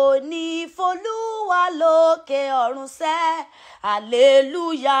 Ògo ní f'Olúwa lókè ọ̀run sẹ́,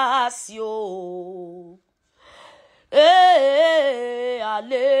 hallelujah sí o.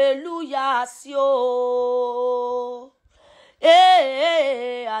 Hallelujah sí o.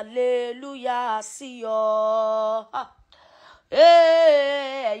 Hallelujah sí ọ.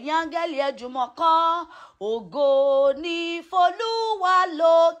 Ẹ̀yin áńgẹ́lì ẹ jùmọ̀ kọ́. Ògo ní f'Olúwa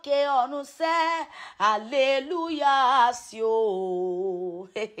lókè ọ̀run sẹ́, hallelujah sí o.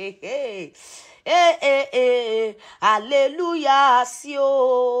 Hallelujah sí o.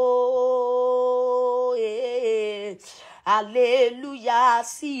 Hallelujah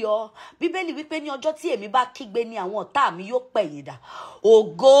sí ọ. Bíbélì wípé ní ọjọ́ tí èmi bá kígbe ni àwọn ọ̀tá mi yóò pẹ̀yìn dà.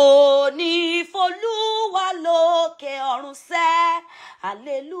 Ògo ní f'Olúwa lókè ọ̀run sẹ́,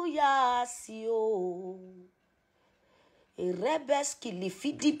 hallelujah sí o. Erebeski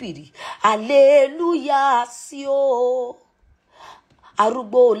lifidibiri, hallelujah sí o.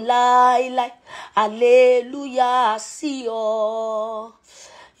 Arúgbó láíláí, hallelujah sí ọ.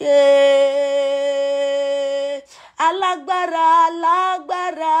 Alágbára,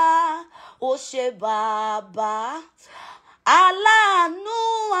 alágbára, ó ṣé bàbá. Aláàánú,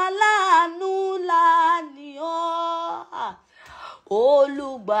 aláàánú la ni ọ́.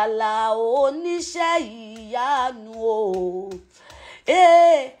 Olùgbàlà, oníṣẹ́ ìyanu o.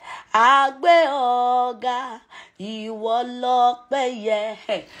 A gbé ọ̀gá, ìwọ lọ́pẹ́ yẹ.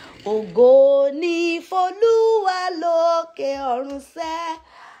 Ògo ní f'Olúwa lókè ọ̀run sẹ́,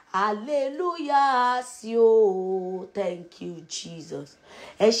 hallelujah sí o. Thank you, Jesus.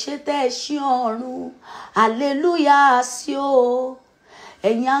 Ẹ ṣé tẹ́ ẹ ṣí ọ̀run, hallelujah sí o.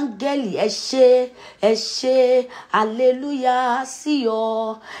 Ẹ̀yin áńgẹ́lì ẹ ṣé, hallelujah sí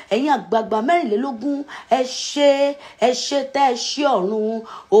ọ. Ẹ̀yin àgbààgbà mẹ́rìnlélógún ẹ ṣé tẹ́ ẹ ṣí ọ̀run.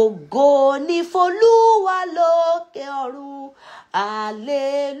 Ògo ní f'Olúwa lókè ọ̀run,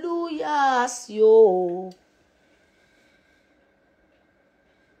 hallelujah sí o.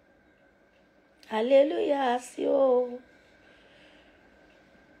 Hallelujah sí o.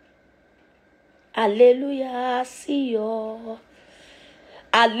 Hallelujah sí ọ.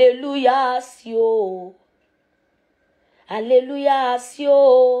 Hallelujah sí o. Hallelujah sí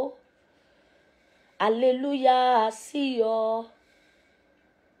o. Hallelujah sí ọ.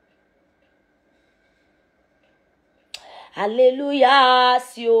 Hallelujah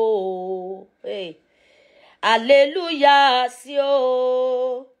sí o. Hallelujah sí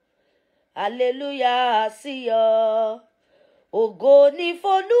o. Hallelujah sí ọ. Ògo ní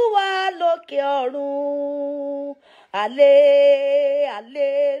f'Olúwa lókè ọ̀run.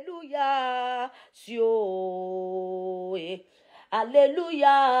 Hallelujah sí o.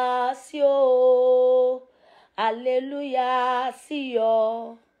 Hallelujah sí o. Hallelujah sí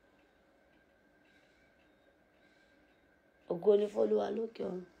ọ. Ògo ní f'Olúwa lókè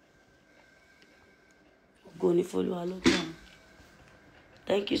ọ̀run. Ògo ní f'Olúwa lókè ọ̀run.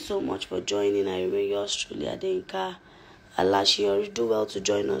 Thank you so much for joining. I remain yours truly, Adeyinka Alaseyori, do well to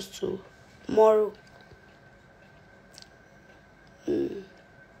join us tomorrow.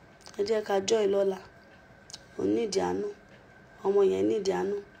 Ẹ jẹ́ ká join lọ́la. O need àánú. Ọmọ yẹn need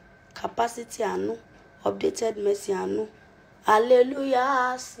àánú. Capacity àánú. Updated mercy àánú.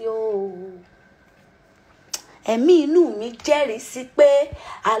 Hallelujah sí o. Ẹ̀mí inú mi jẹ́rìí sí pé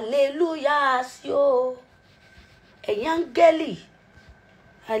hallelujah sí o. Ẹ̀yin áńgẹ́lì,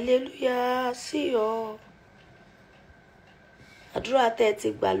 hallelujah sí o. Àdúrà tẹ́ ti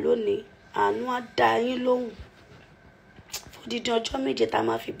gbà lónìí, àánú á dá yín lóhùn. Fódìdí ọjọ́ méje tá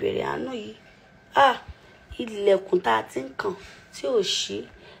máa fi bẹ̀rẹ̀ àánú yìí. Ilẹ̀kùn tá a ti ń kàn tí ò ṣí.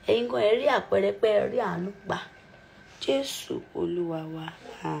 Ẹ̀yin gan ẹ rí àpẹẹrẹ pé ẹ rí àánú gbà. Jésù Olúwa wa,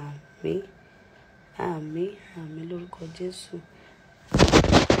 àmín. Àmín, àmín lórúkọ Jésù.